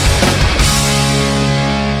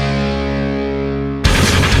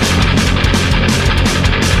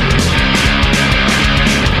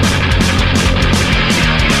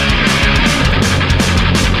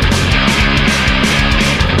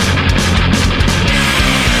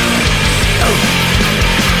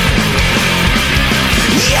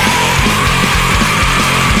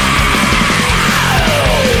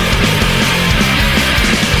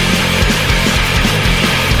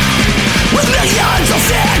 With millions of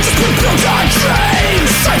things we built our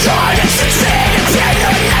dreams. I tried to succeed in pain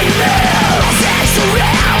and nightmare. Things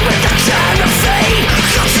around with the counterfeit.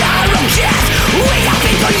 Culture of death. We are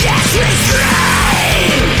people, yes, we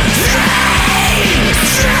scream. Scream,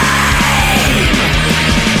 scream.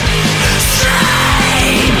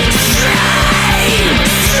 Scream, scream,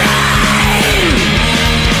 scream.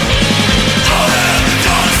 I'll have the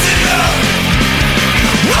cost in you.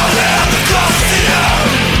 I'll have the cost in you.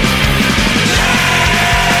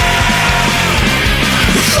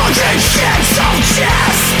 Fucking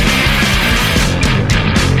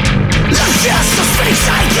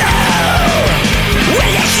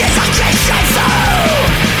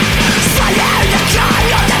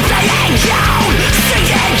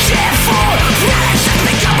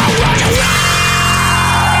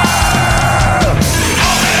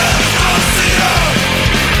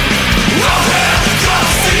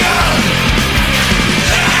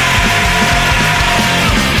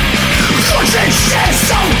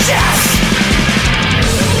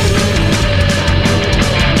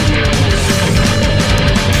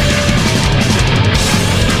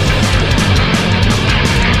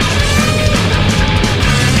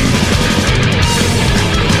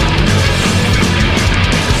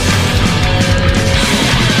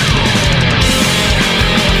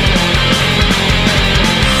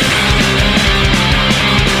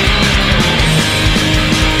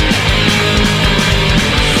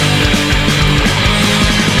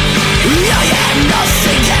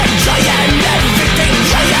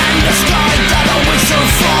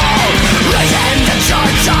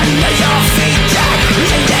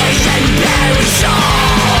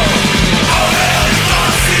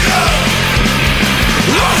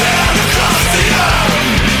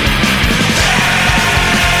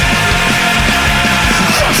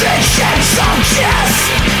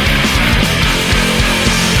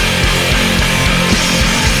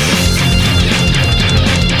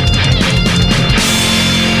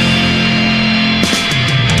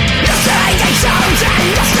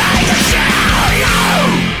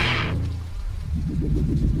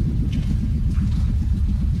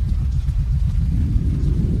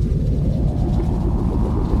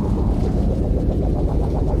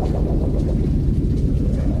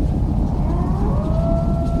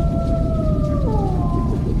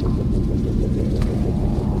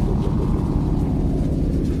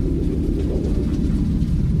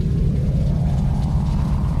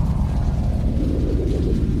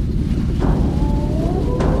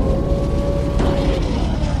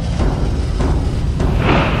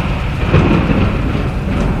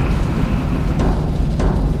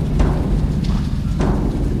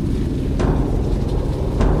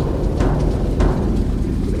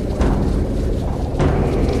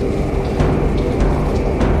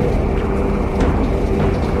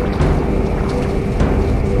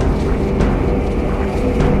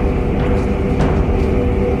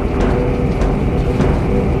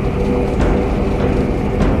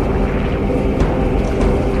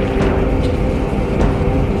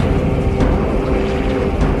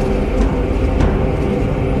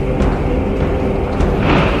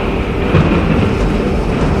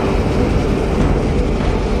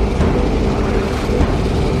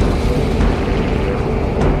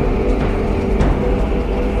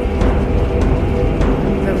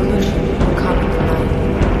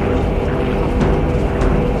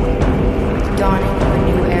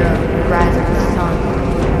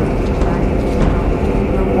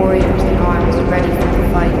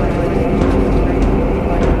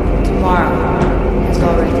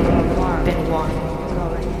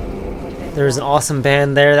There's an awesome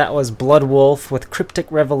band there. That was Blood Wolf with Cryptic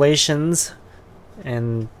Revelations,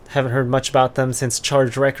 and haven't heard much about them since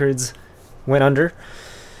Charged Records went under.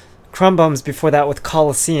 Crumbums before that with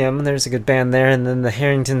Coliseum. There's a good band there. And then the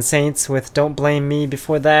Harrington Saints with Don't Blame Me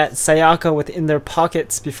before that. Sayaka with In Their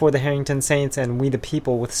Pockets before the Harrington Saints. And We the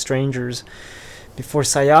People with Strangers before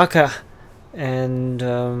Sayaka.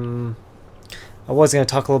 And I was going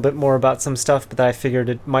to talk a little bit more about some stuff, but I figured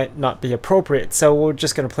it might not be appropriate. So we're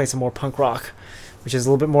just going to play some more punk rock, which is a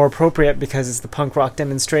little bit more appropriate because it's the punk rock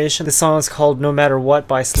demonstration. The song is called No Matter What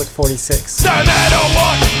by Slick 46. No matter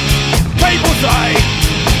what people say,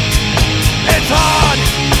 it's hard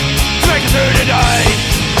to make it through today.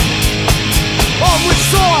 On which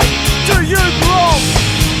side do you belong?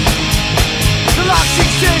 The last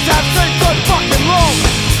 6 years have seemed so fucking long.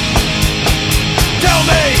 Tell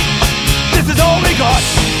me, this is all we got.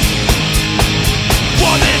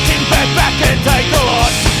 Want this thing back and take a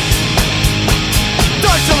lot.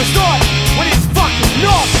 Don't show a start when it's fucking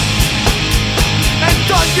not. And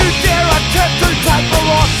don't you dare attempt to take a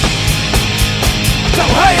lot. So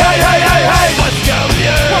hey, hey, hey, hey, hey, what's go with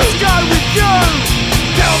you? What's go with you?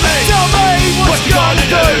 Tell me what you gonna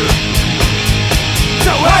do?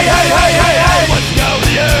 So hey, hey, hey, hey, hey, what's go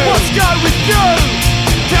with you? What's go with you?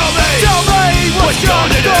 Tell me what you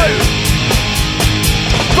gonna do?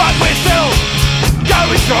 But we're still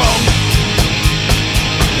going strong,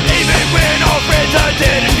 even when our friends are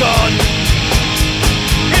dead and gone.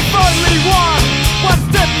 If only one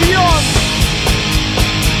step beyond,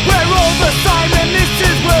 we're all the same and this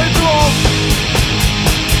is where it belongs.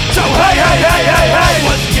 So hey, hey, hey, hey, hey,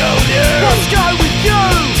 what's go with you? What's go with you?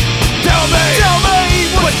 Tell me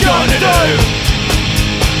what you gonna do?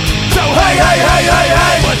 So hey, hey, hey, hey,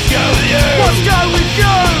 hey, what's go with you? What's go with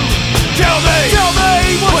you? Tell me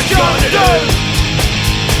what you gonna do?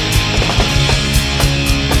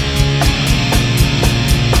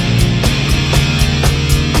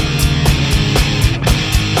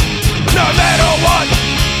 No matter what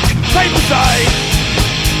people say,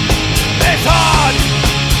 it's hard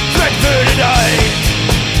to make it through today.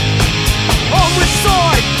 On which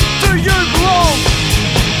side do you belong?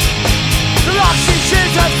 The last 6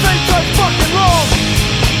 years have seemed so fucking long.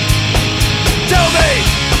 Tell me,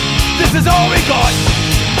 this is all we got.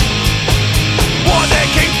 Want their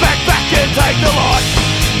kings back and take the lot.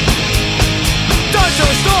 Don't show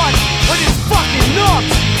a start when it's fucking not.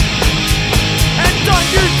 And don't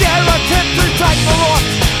you dare attempt to take the lot.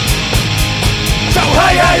 So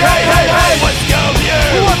hey, hey, hey, hey, hey, what's go with you?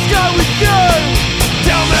 What's go with you?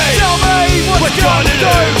 Tell me what you gonna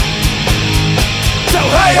do? So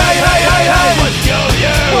hey, hey, hey, hey, hey, what's go with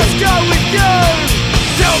you? What's go with you?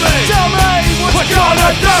 Tell me what you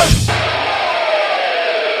gonna do?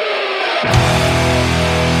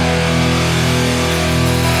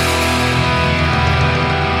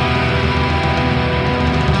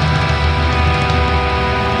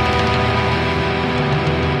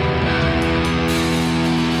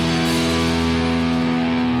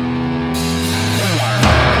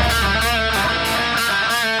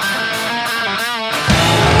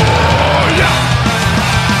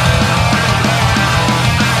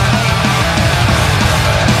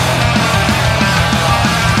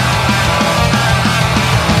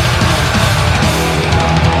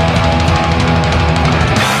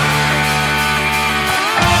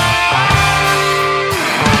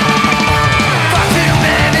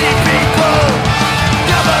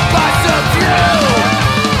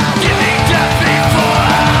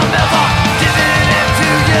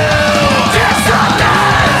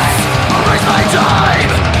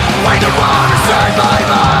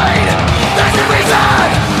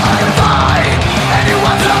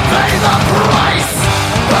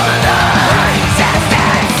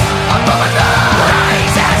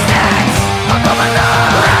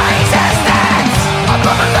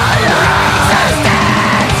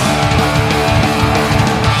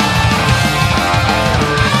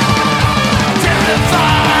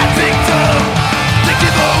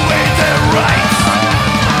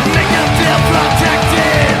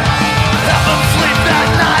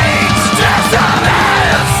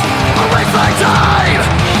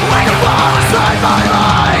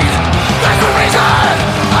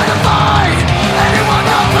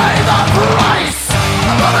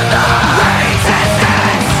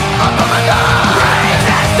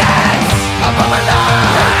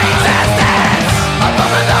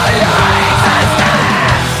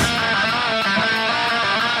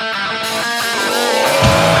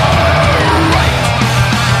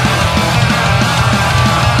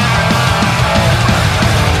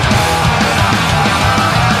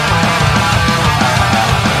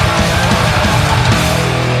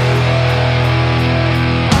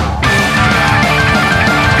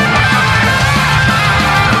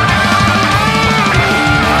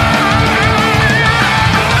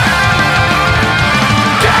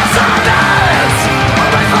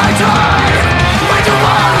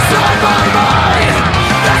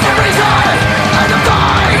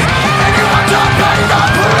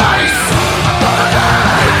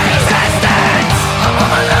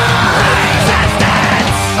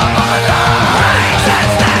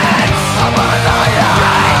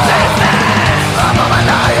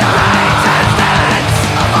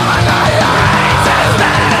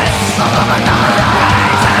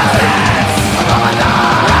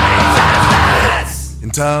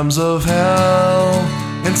 times of hell,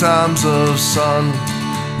 in times of sun,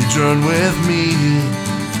 you journey with me,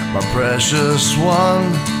 my precious one.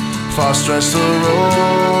 Far stretched the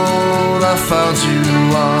road I found you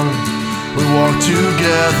on. We walked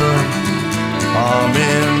together, arm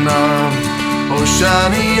in arm. Oh,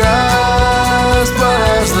 shiny eyes,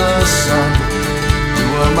 bright as the sun. You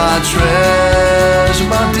were my treasure,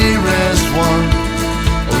 my dearest one.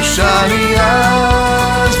 Oh, shiny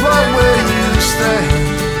eyes, right where you stand.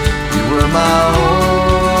 You were my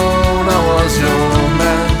own, I was your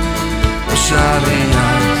man. Oh, shiny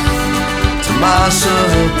eyes, to my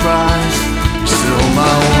surprise, you're still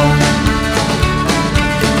my one.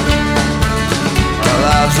 Our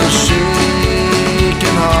lives are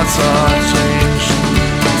shaken, hearts are changed.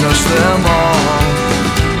 You touched them all,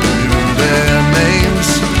 you knew their names.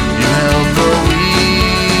 You held the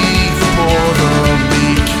weak, for the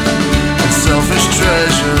meek, and selfish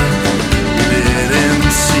treasure you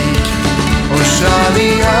didn't seek. Oh,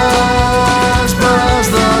 shiny eyes, bright as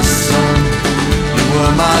the sun. You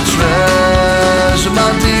were my treasure,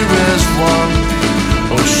 my dearest one.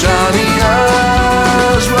 Oh, shiny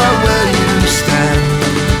eyes, right where you stand.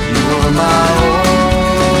 You were my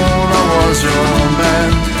own, I was your man.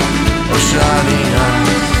 Oh, shiny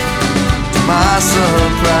eyes, to my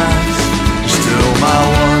surprise, you're still my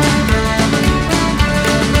one.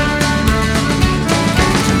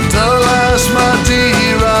 And alas, my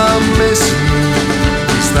dear, I miss you.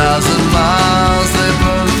 These 1,000 miles, they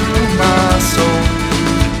burn through my soul.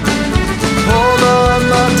 Hold on,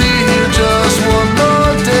 my dear, just one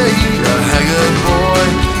more day. A haggard boy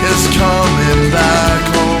is coming back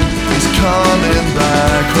home. He's coming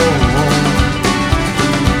back home.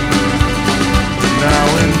 Now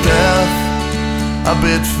in death, I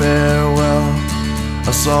bid farewell.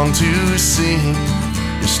 A song to sing,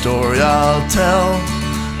 your story I'll tell.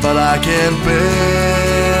 But I can't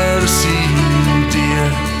bear to see you, dear.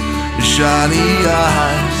 Your shiny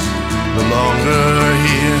eyes no longer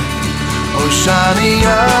here. Oh, shiny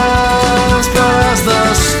eyes, bright as the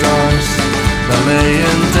stars, that lay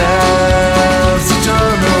in death's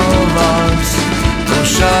eternal arms. Oh,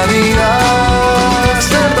 shiny eyes,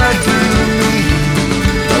 stand back through me,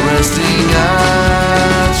 resting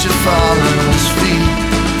at your Father's feet.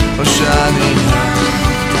 Oh, shiny eyes,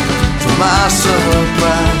 to my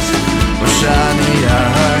surprise. Oh, shiny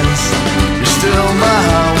eyes, you're still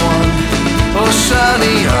my one. Oh,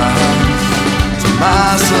 shiny eyes, to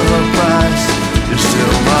my surprise, you're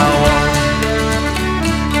still my one.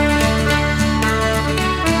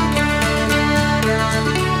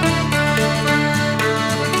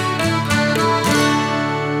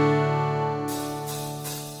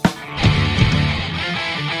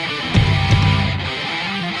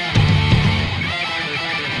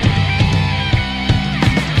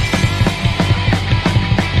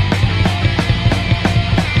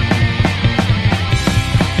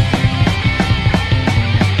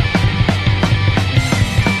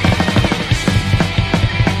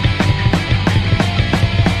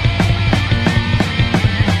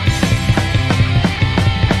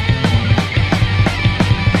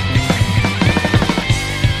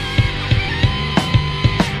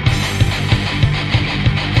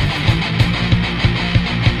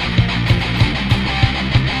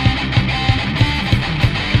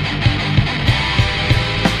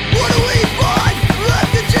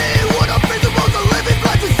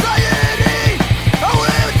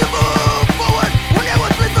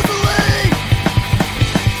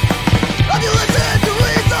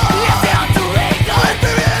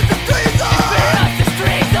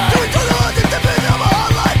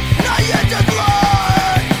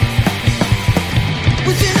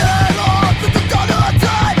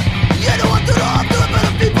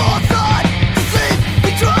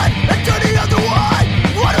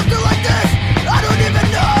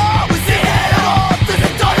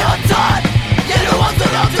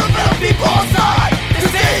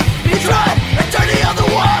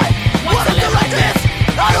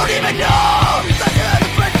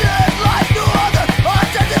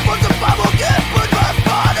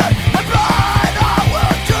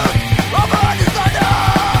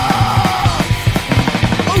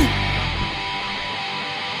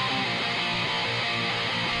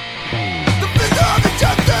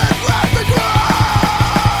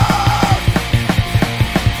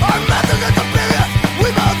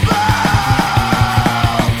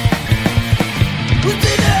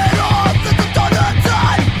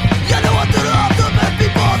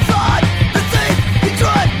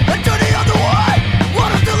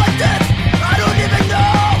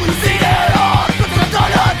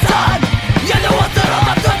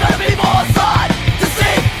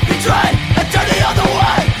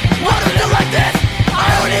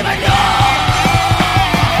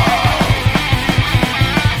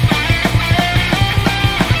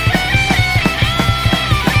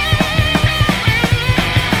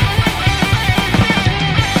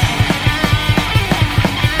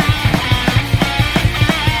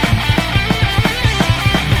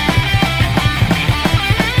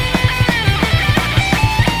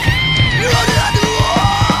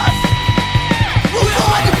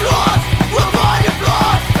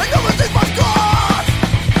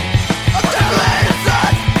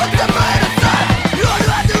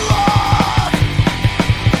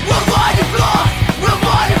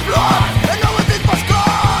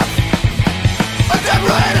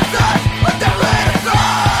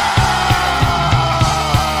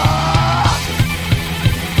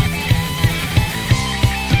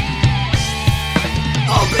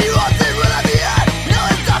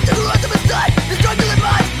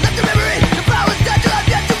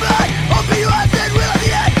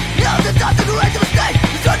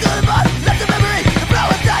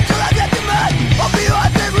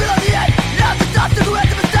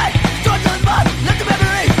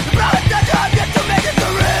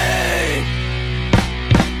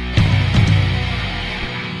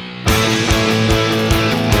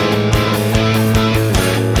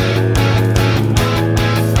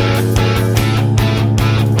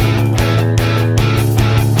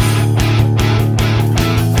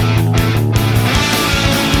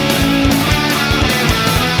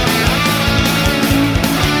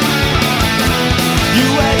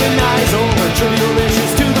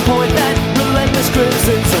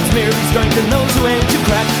 merely strengthen those who aim to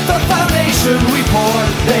crack the foundation we pour.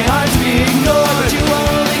 They are to be ignored, but you are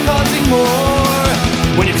only causing more.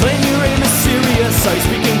 When you claim your aim is serious, are you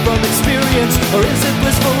speaking from experience, or is it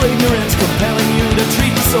blissful ignorance compelling you to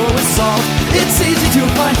treat the soul with salt? It's easy to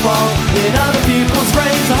find fault in other people's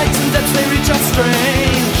brains. Heights and depths they reach are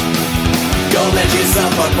strange. Go make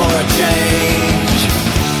yourself up for a change.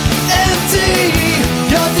 Empty,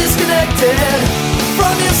 you're disconnected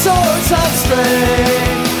from your source of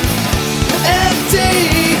strength.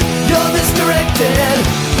 Empty, you're misdirected.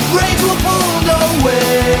 Rage will pull no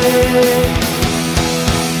way.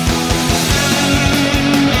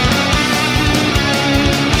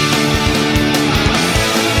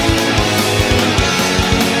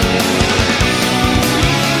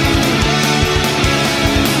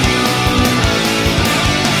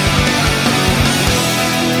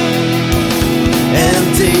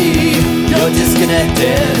 You're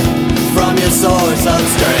disconnected from your source of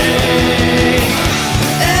strength.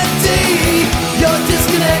 Empty, you're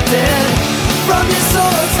disconnected from your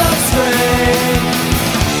source of strength.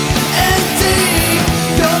 Empty,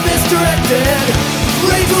 you're misdirected.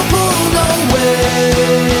 Rage will pull no way.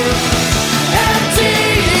 Empty,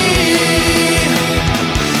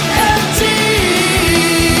 empty,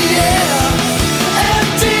 yeah.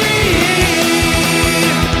 Empty,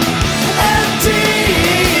 empty.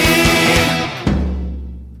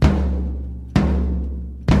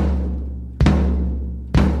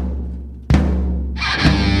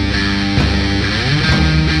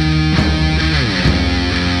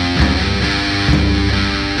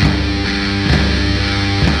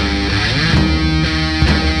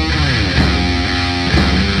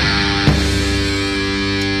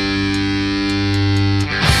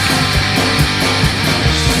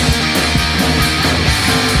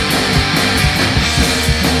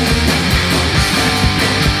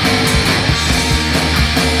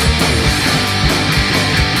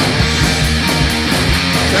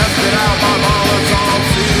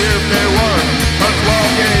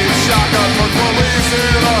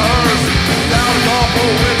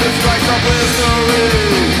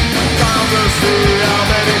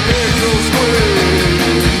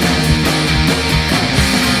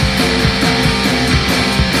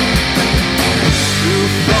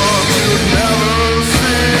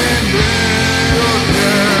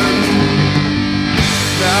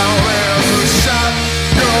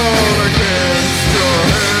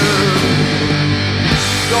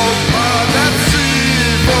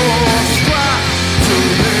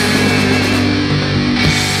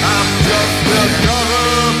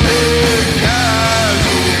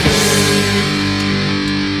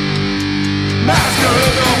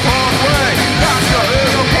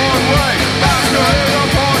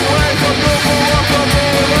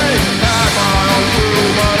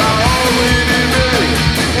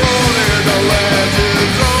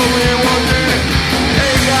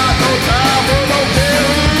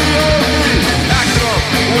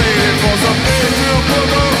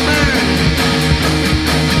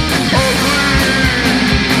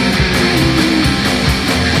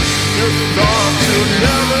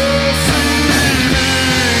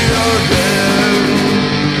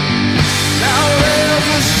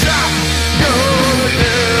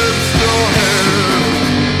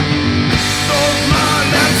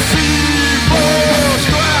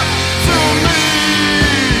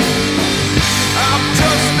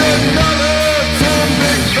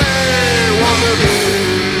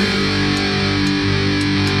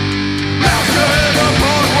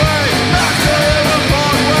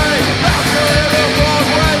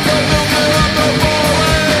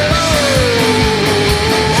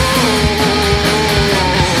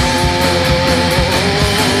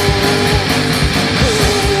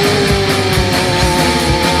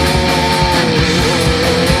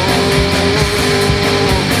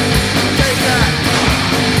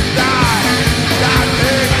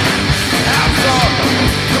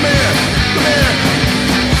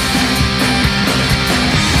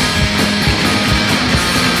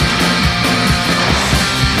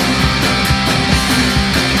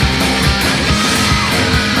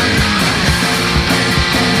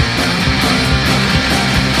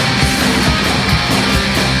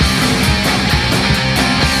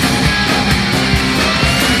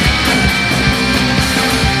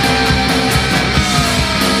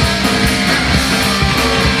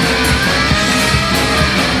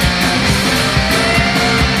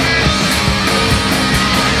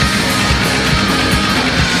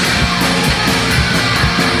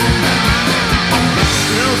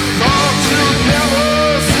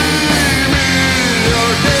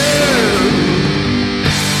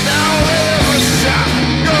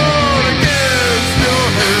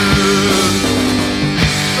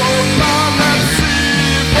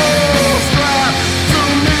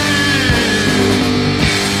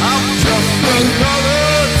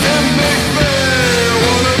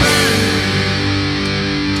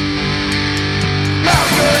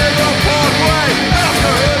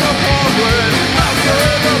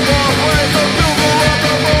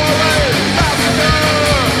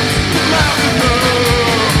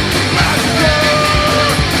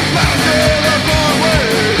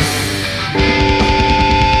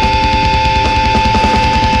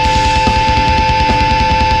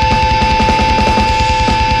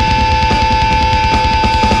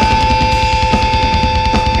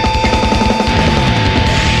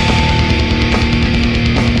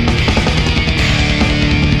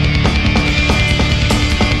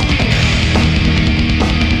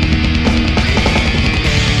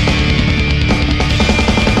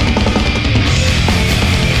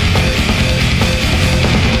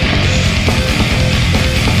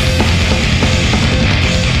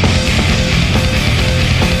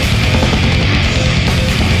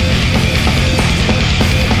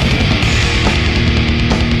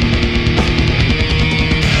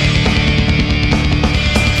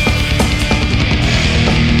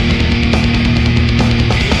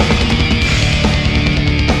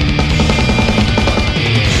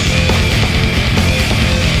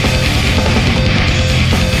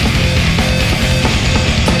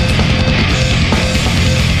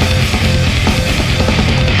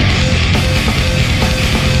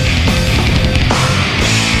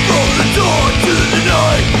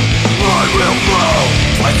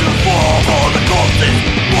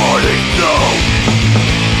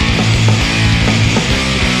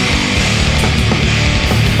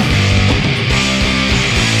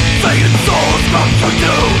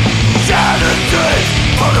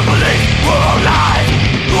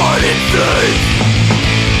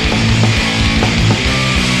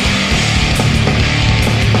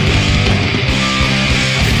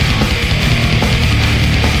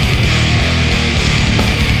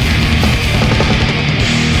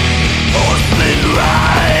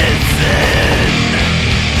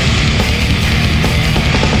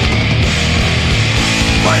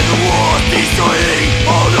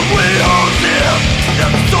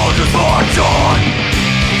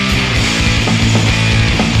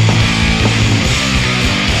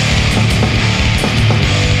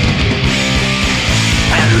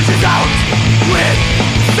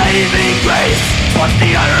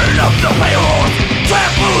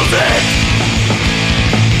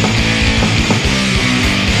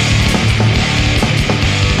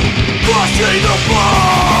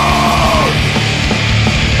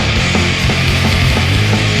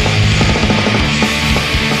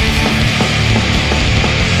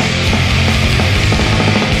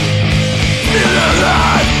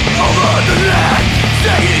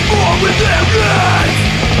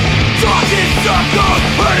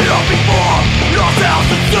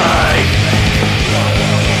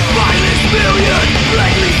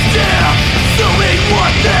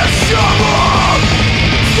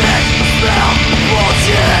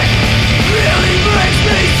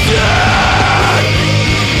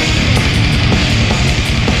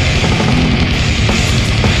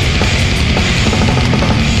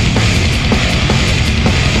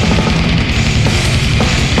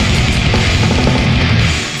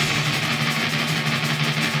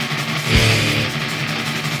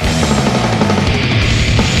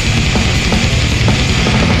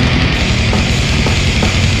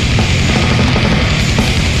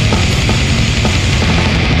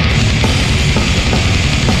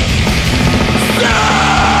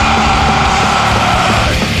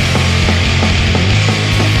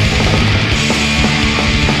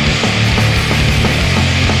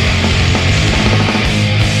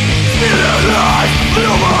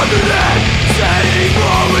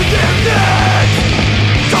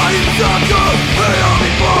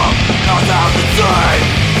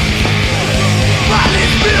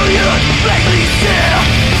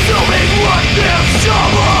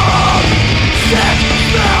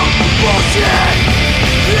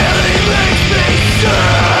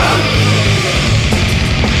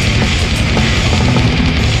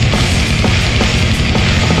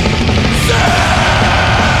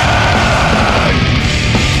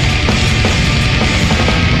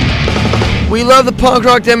 love the punk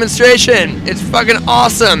rock demonstration. It's fucking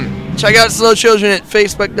awesome. Check out Slow Children at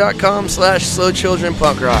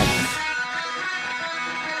facebook.com/slowchildrenpunkrock.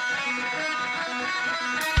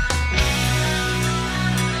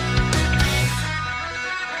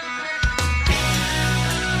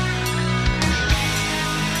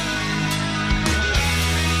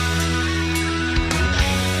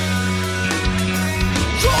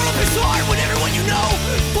 Drawn up his heart when everyone you know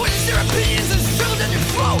voices their opinions and struggle down your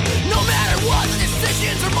throat. No matter what the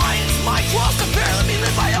decisions are mine, it's my cross to bear. Let me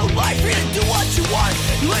live my own life, free to do what you want.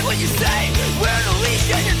 You like what you say, wearing a leash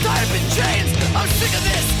and you're tied up in chains. I'm sick of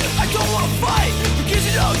this, I don't want to fight, because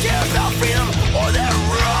you don't care about freedom or their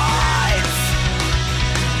rights.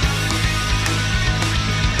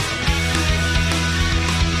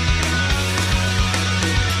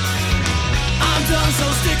 I'm done, so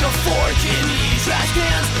stick a fork in me. Trash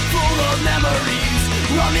cans full of memories,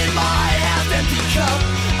 rum in my half-empty cup.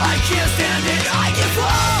 I can't stand it, I give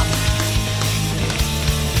up.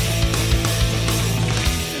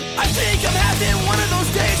 I think I'm having one of those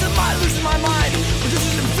days of my losing my mind, but this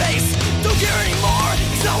isn't face, don't care anymore,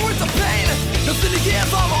 it's not worth the pain. Nothing to give,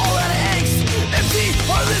 I'm all out of angst. Empty,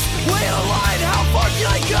 heartless, way of a line. How far can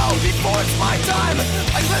I go before it's my time?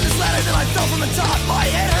 I climbed this ladder, then I fell from the top. My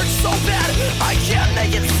head hurts so bad, I can't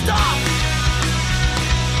make it stop.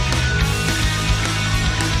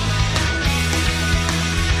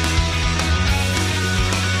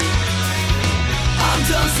 I'm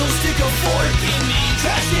done, so stick a fork in me.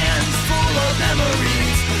 Trash cans full of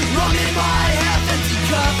memories, rum in my half-empty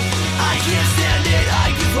cup. I can't stand it, I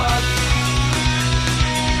give up.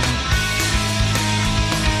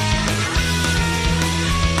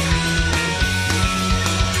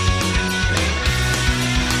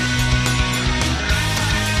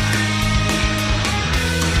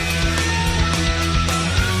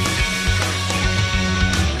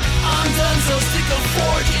 I'm done, so stick a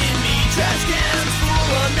fork in me. Trash cans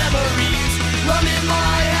full of memories, rum in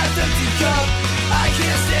my half-empty cup. I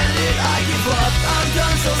can't stand it, I give up. I'm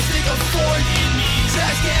done, so stick a fork in me.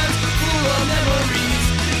 Trash cans full of memories,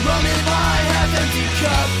 rum in my half-empty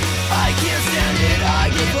cup. I can't stand it,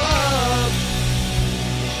 I give up.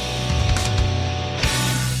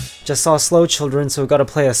 Just saw Slow Children, so we got to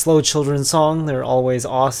play a Slow Children song. They're always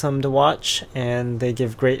awesome to watch, and they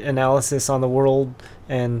give great analysis on the world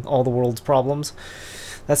and all the world's problems.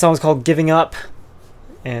 That song is called Giving Up,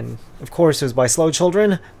 and of course it was by Slow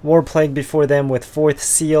Children. War Plague before them with Fourth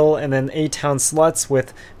Seal, and then A-Town Sluts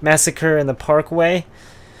with Massacre in the Parkway,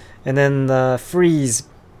 and then the Freeze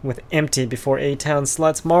with Empty before A-Town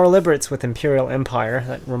Sluts. Moral Liberates with Imperial Empire.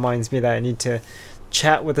 That reminds me that I need to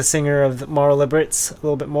chat with the singer of Moral Liberates a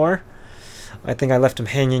little bit more. I think I left him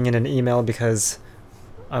hanging in an email because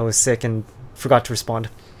I was sick and forgot to respond.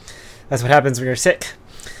 That's what happens when you're sick.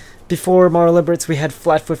 Before Moral Liberates, we had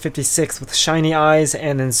Flatfoot 56 with Shiny Eyes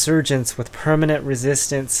and Insurgents with Permanent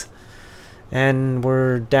Resistance. And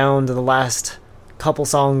we're down to the last couple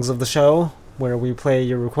songs of the show where we play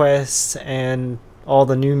your requests and all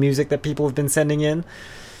the new music that people have been sending in.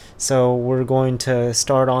 So we're going to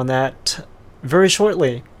start on that very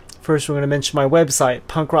shortly. First, we're going to mention my website,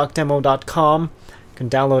 punkrockdemo.com. You can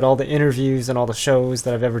download all the interviews and all the shows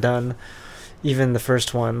that I've ever done. Even the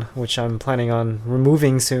first one, which I'm planning on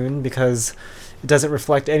removing soon because it doesn't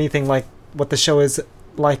reflect anything like what the show is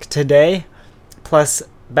like today. Plus,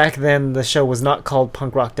 back then the show was not called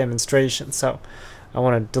Punk Rock Demonstration, so I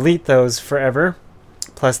want to delete those forever.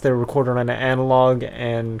 Plus, they're recorded on an analog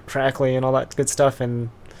and crackly and all that good stuff,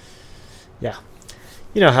 and yeah,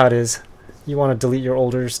 you know how it is. You want to delete your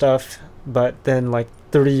older stuff, but then like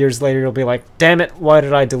 30 years later you'll be like, damn it, why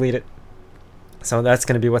did I delete it? So that's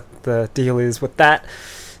going to be what the deal is with that.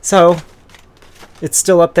 So it's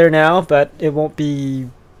still up there now, but it won't be,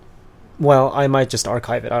 well, I might just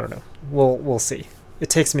archive it. I don't know. We'll see. It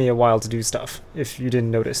takes me a while to do stuff, if you didn't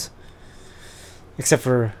notice. Except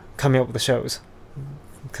for coming up with the shows,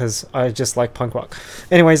 because I just like punk rock.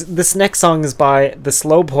 Anyways, this next song is by The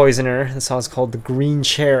Slow Poisoner. The song is called The Green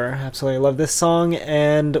Chair. Absolutely love this song,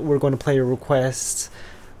 and we're going to play your requests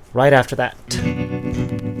right after that.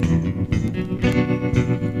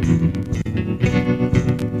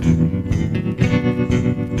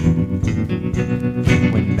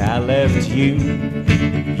 When I left you,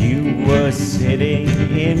 you were sitting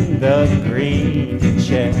in the green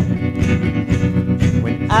chair.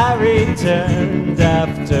 When I returned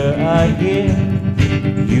after a year,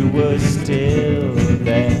 you were still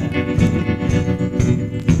there.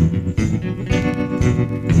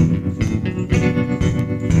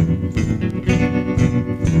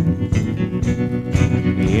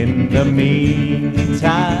 In the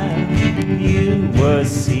meantime, you were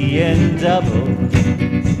seeing seeing double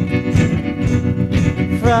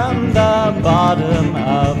from the bottom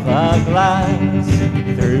of a glass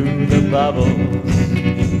through the bubbles.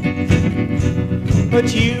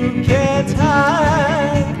 But you can't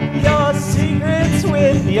hide your secrets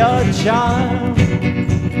with your charm,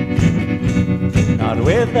 not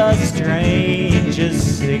with a stranger's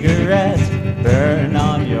cigarette burn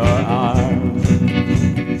on your arm.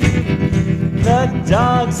 The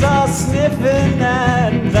dogs are sniffing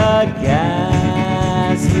at the gasoline.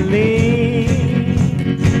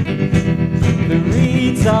 The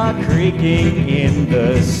reeds are creaking in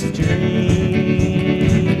the stream.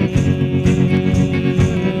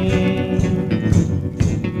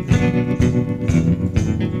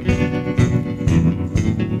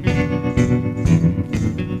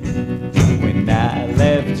 When I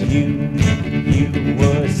left you, you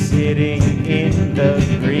were sitting in the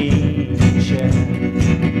green chair.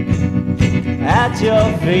 At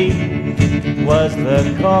your feet was the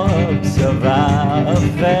corpse of our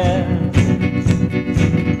affair.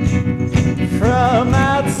 From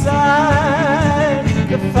outside,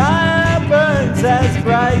 the fire burns as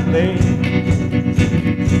brightly.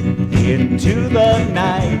 Into the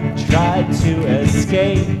night, tried to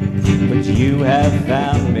escape, but you have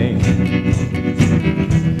found me.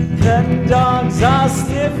 The dogs are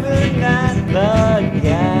sniffing at the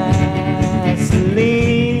gasoline.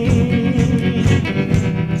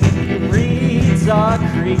 The reeds are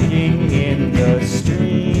creaking in the stream.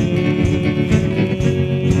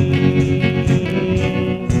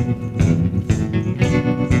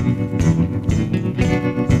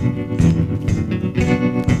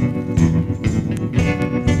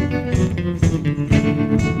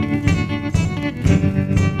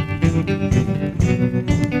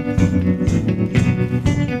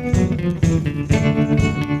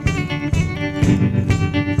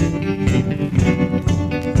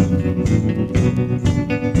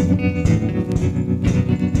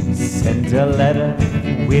 Send a letter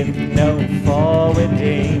with no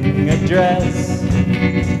forwarding address.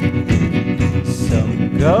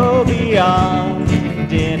 Some go beyond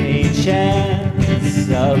any chance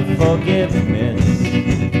of forgiveness.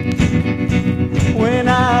 When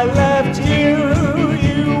I left you,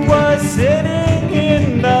 you were sitting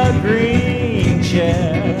in the green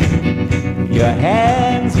chair. Your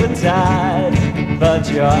hands were tied, but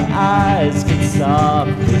your eyes could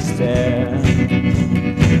softly stare.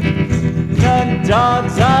 The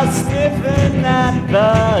dogs are sniffing at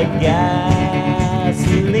the gasoline.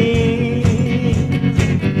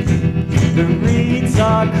 The reeds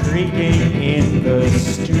are creaking in the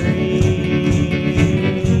stream.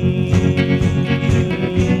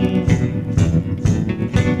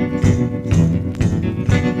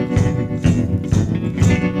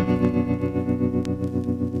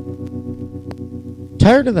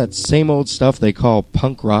 Tired of that same old stuff they call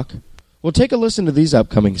punk rock? Well, take a listen to these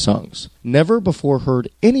upcoming songs. Never before heard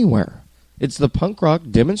anywhere. It's the Punk Rock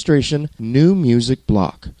Demonstration New Music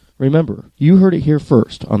Block. Remember, you heard it here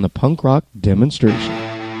first on the Punk Rock Demonstration.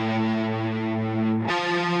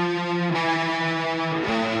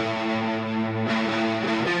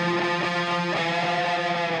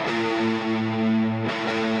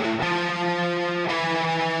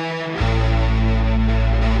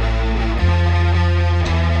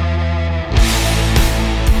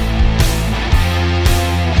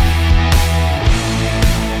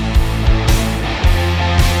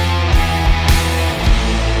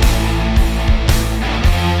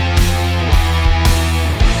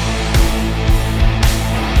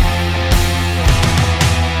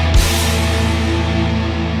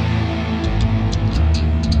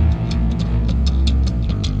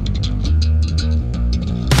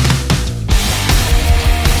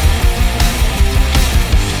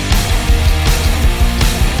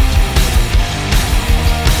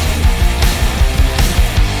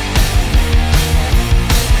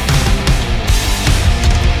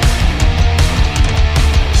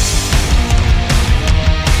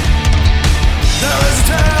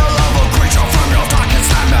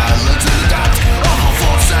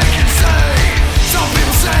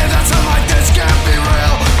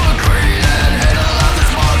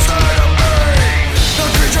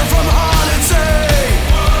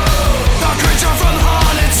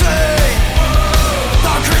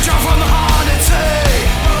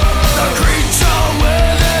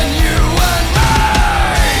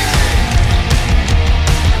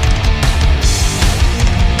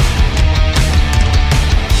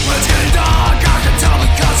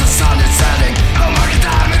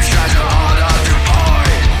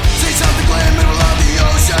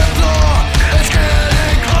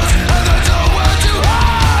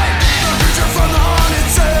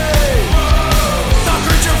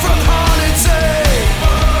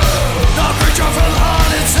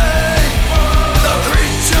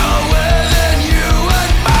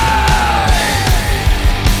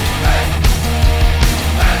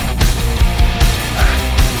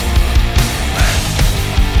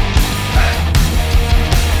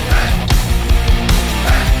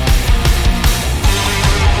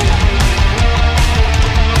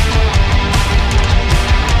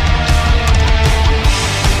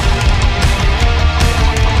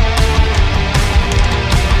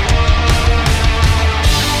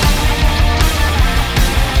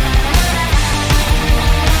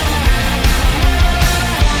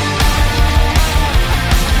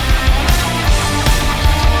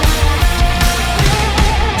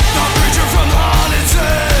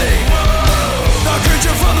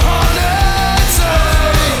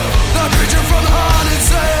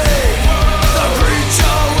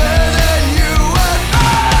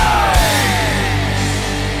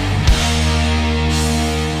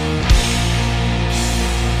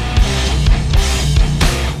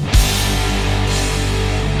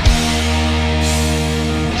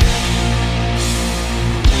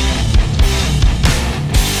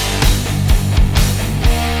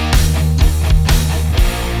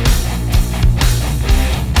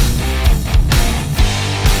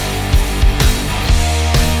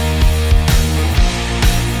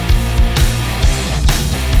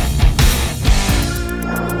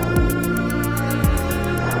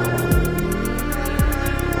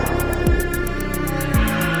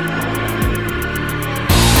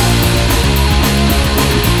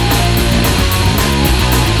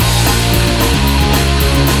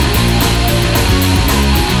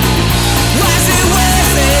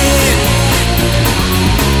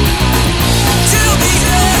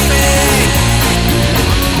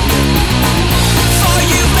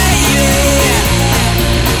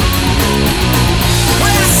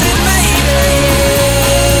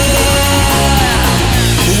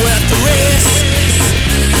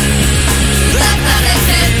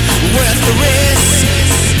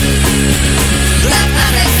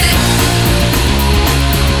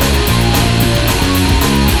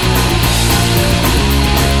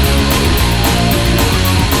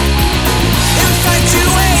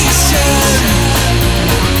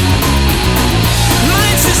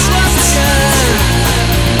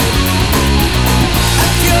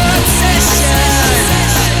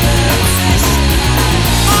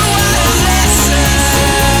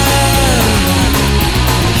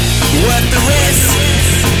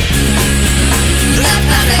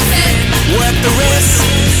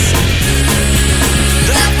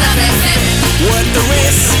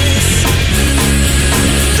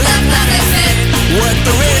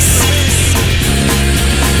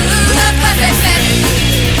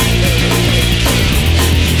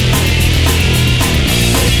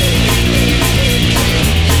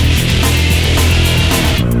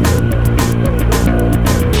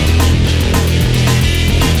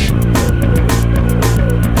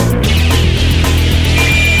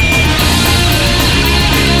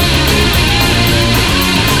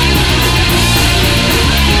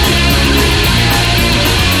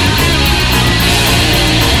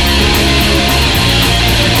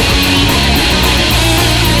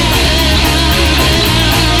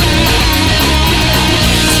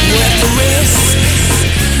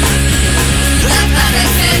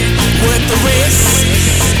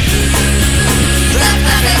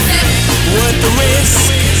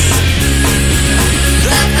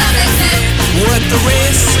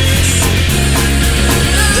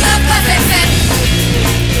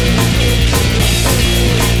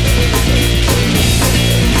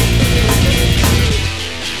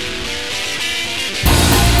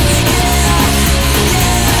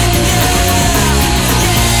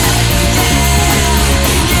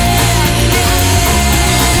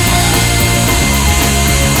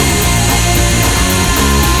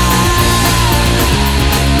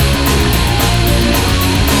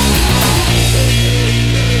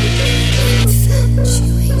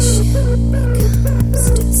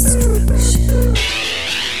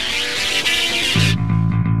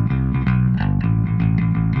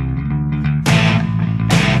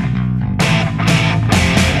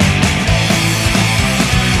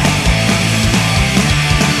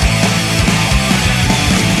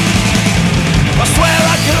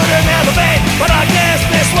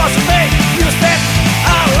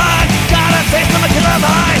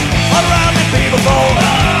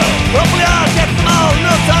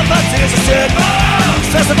 tears are dead.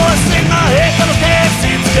 Says the voice in my head, but I can't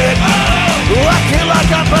see the dead. I feel like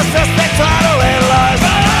I'm possessed, they try to analyze.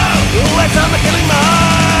 Wait, I'm killing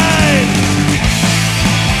mine.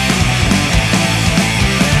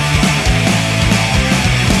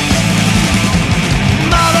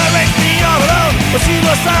 Mother raised me all alone, but she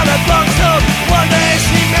was on that long stone. One day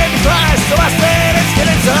she made me cry, so I said it's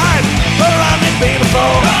killing time. But I'm in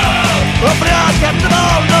beautiful. Hopefully I kept them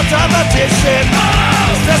all, no time for this shit.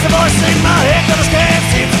 There's a voice in my head, but I can't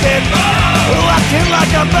see the skin. I feel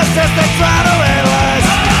like I'm possessed, they try to analyze.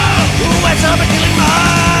 Wait, I'm killing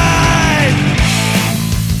mine.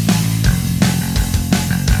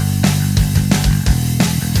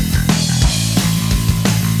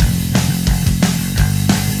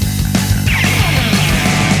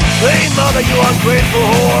 Hey mother, you ungrateful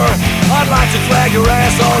whore, I'd like to drag your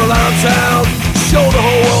ass all around town. Show the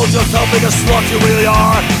whole world just how big a slut you really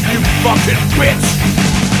are, you fucking bitch.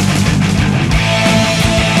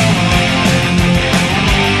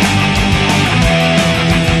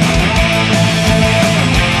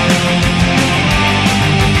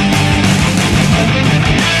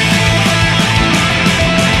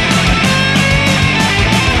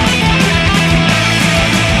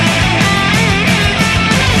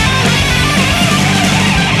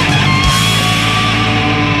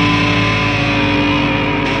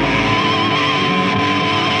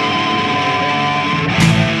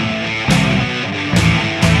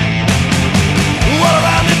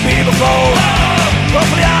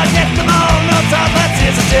 Hopefully I'll get them all, no time for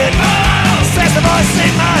tears and shit. Says the voice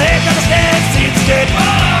in my head, got the skin, see the skin.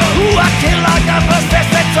 I kill like I'm possessed,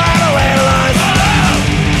 they try to analyze.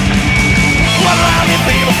 What around you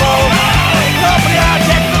beautiful? Hopefully I'll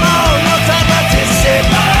get them all, no time for tears and shit.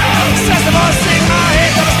 Says the voice in my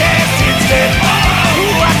head, got the skin, see the skin.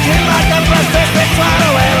 I kill like I'm possessed, they try to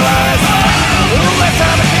analyze. Let's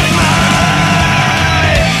have a killing mind.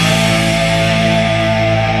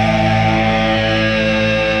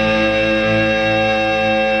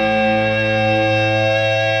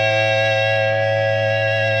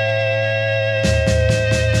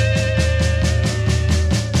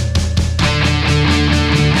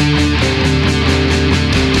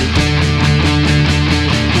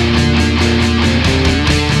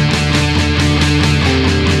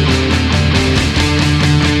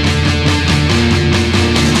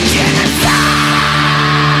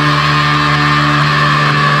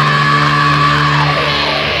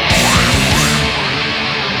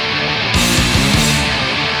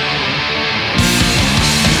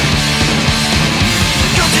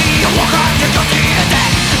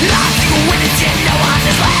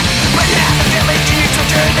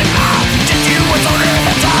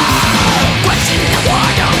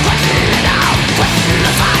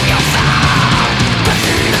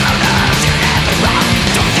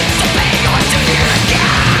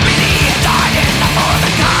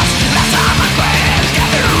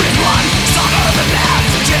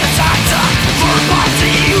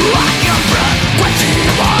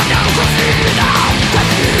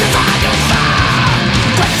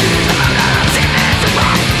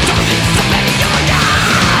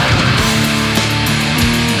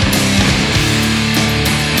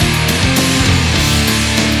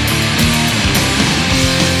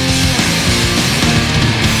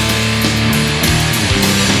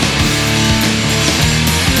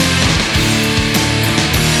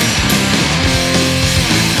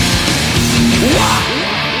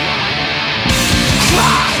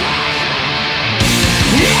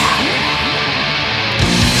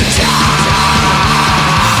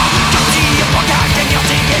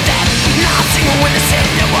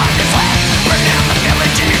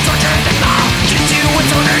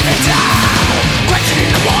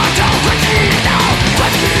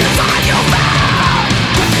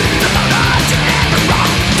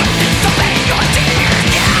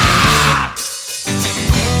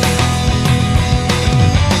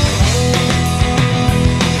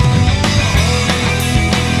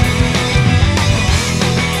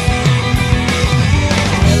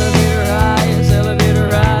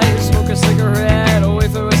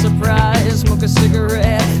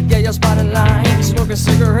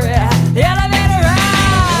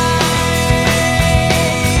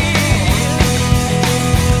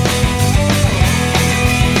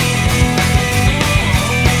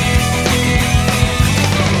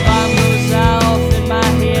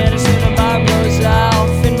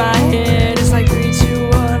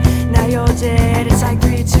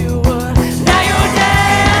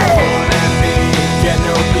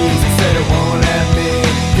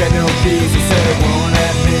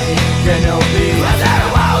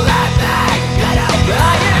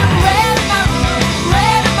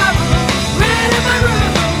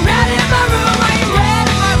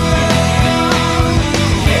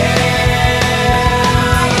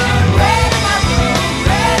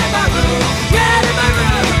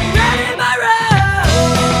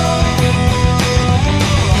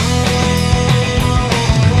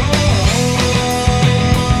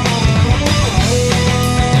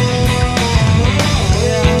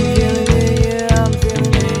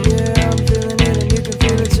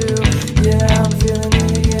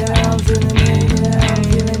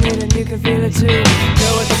 wanted to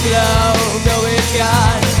go with the flow, go with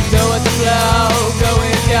God, go with the flow, go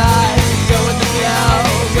with God, go with the flow,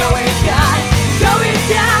 go with God, go with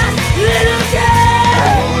God, little girl. It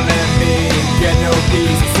won't let me get no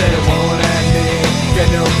peace. I said it won't let me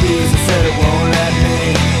get no peace. I said it won't let me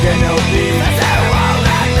get no peace. I said it won't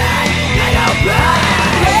let me get no peace.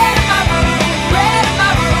 Red in my room, red in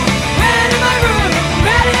my room, red in my room,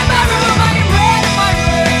 red in my room, I am red in my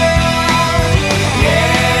room.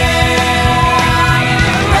 Yeah,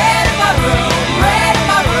 red in my room, red in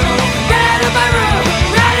my room, red in my room,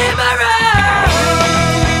 red in my room.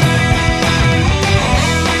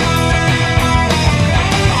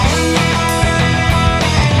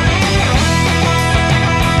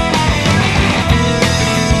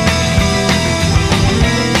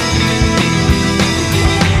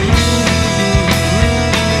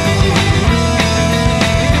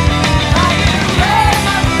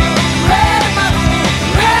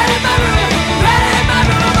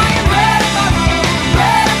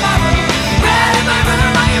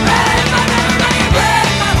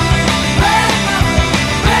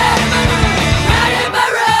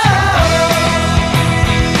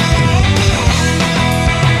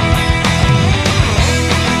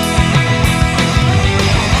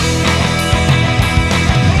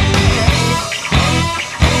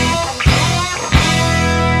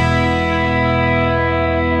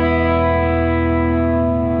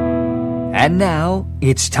 And now,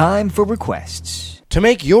 it's time for requests. To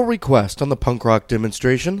make your request on the punk rock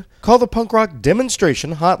demonstration, call the punk rock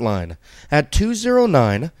demonstration hotline at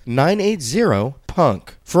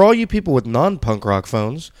 209-980-PUNK. For all you people with non-punk rock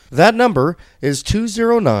phones, that number is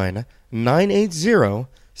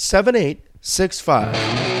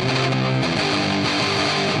 209-980-7865.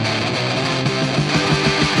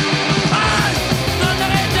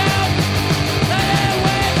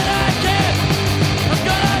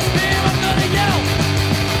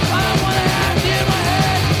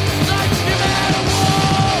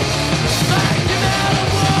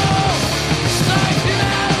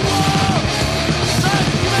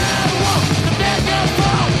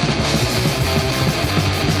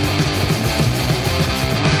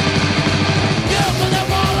 Get up on that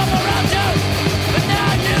wall, I'm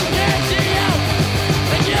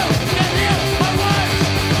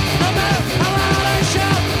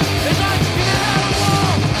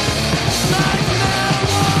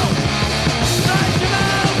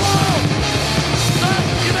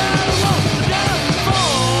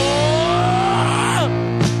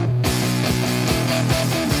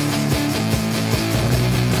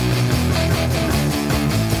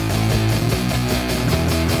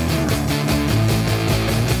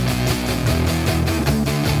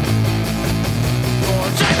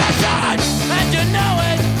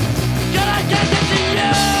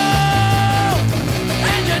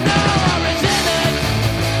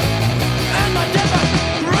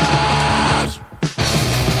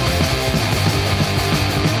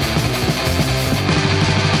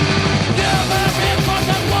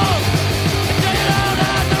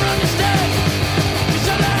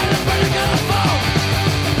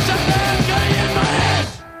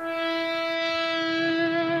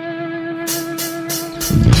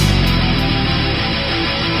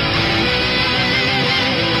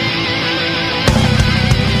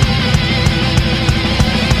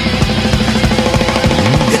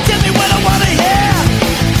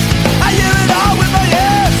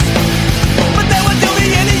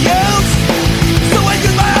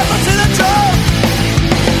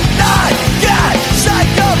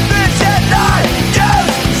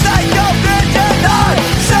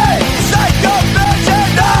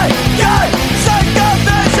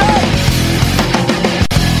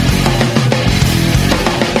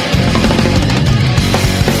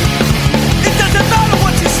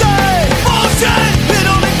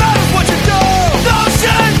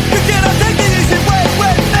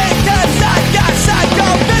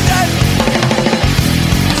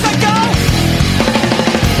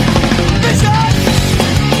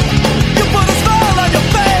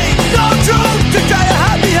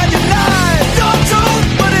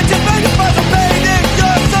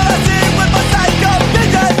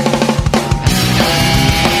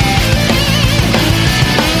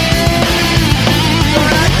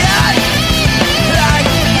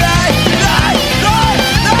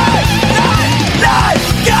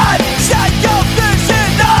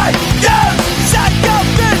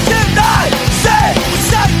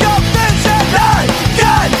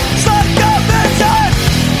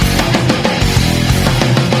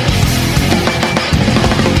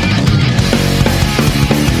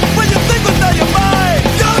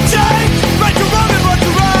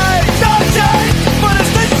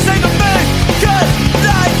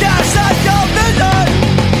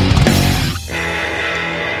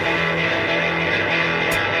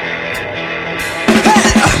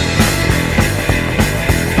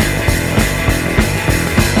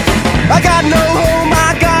got no home,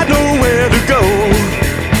 I got nowhere to go.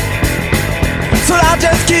 So I'll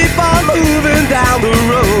just keep on moving down the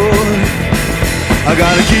road. I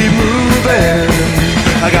gotta keep moving,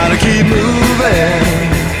 I gotta keep moving.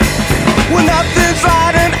 When nothing's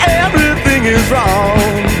right and everything is wrong.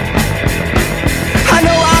 I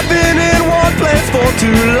know I've been in one place for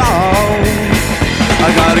too long. I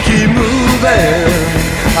gotta keep moving,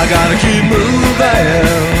 I gotta keep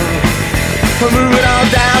moving. I'm moving on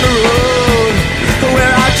down the road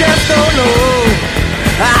where I just don't know.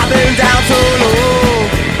 I've been down so low,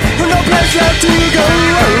 no place left to go.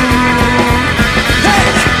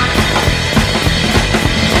 Hey!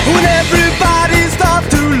 When everybody starts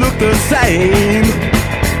to look the same,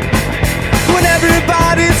 when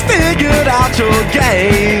everybody's figured out your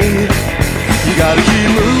game, you gotta keep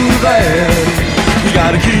moving, you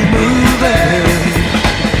gotta keep moving.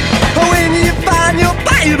 When you find your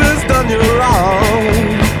baby's done you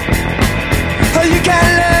wrong, you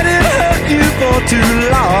can't let it hurt you for too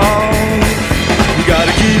long. You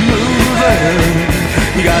gotta keep moving,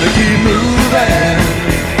 you gotta keep moving.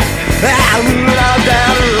 I'm moving on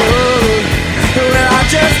down the road where I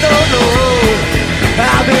just don't know.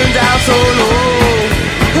 I've been down so low,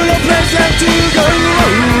 no place left to go.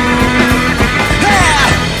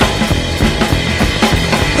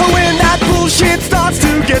 When that bullshit starts to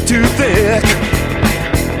get too thick,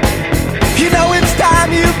 you know it's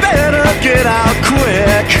time, you better get out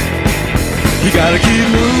quick. You gotta keep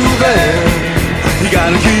moving, you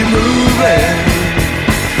gotta keep moving.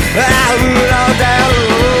 I'm moving on down the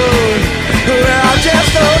road where I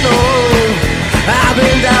just don't know. I've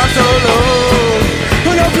been down so low,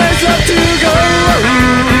 no place left to go.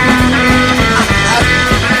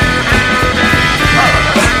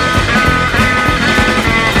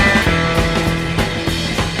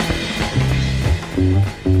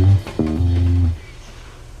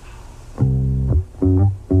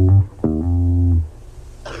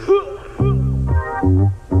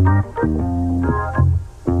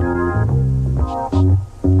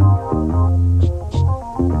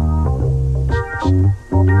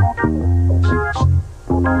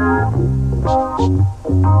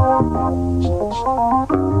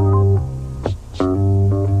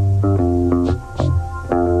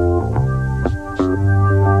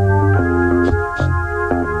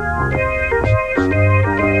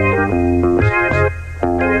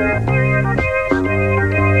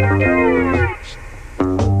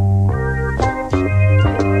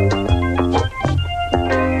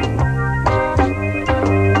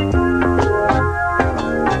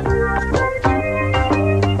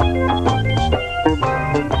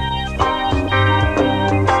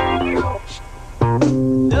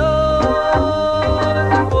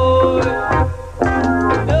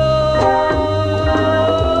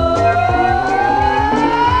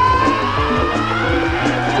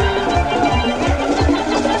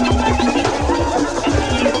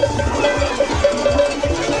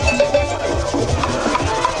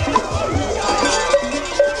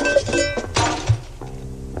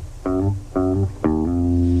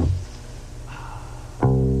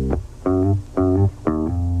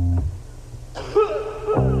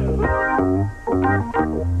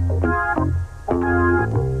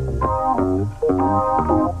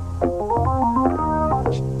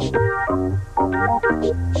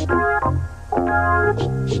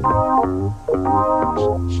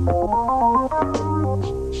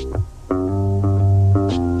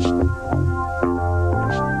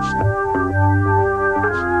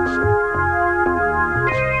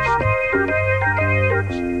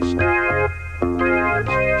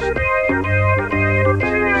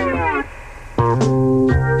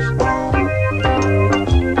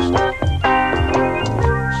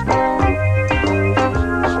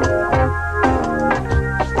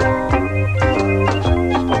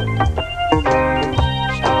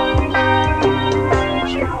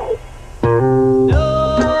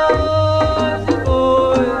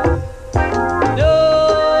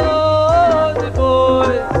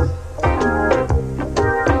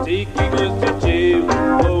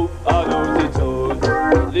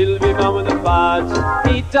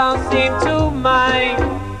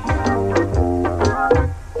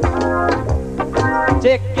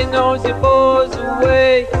 Taking nosy boys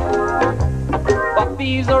away, but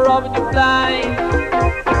thieves are robbing you blind.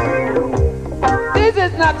 This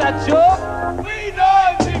is not a joke. We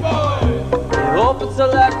noisy boys. The open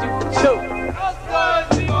select to choke. Us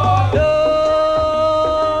noisy boys.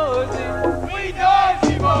 Noisy. We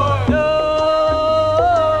noisy boys. Noisy.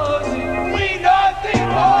 We noisy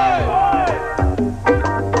boys.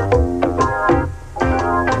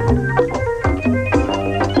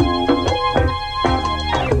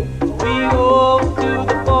 We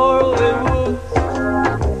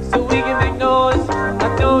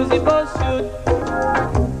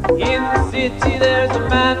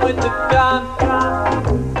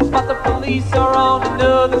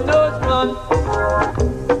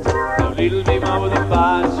The little big man with a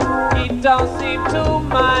badge, he don't seem to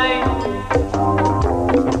mind.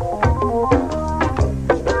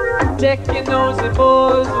 Take your nosy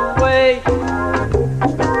boys away,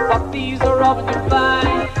 but these are robbing you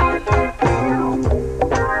blind.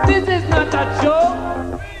 This is not a joke.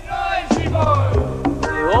 We noisy boys.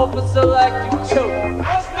 The officer like you choke.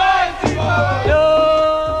 Us noisy boys.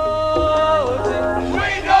 Nosy. We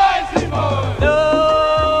noisy boys.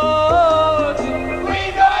 Nosy. We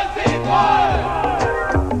noisy boys.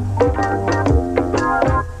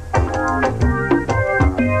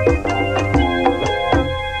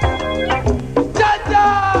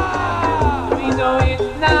 Da-da! We know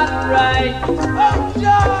it's not right. Oh,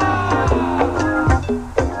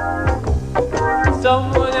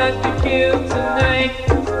 someone has been killed tonight.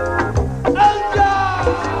 Oh God!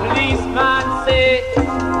 Policeman said,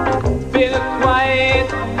 been a quiet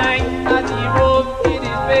night as he rolled in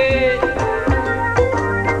his bed.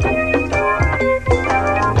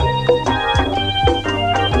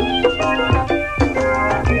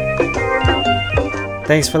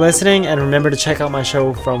 Thanks for listening, and remember to check out my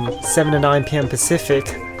show from 7 to 9 p.m.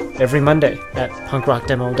 Pacific every Monday at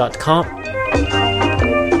punkrockdemo.com.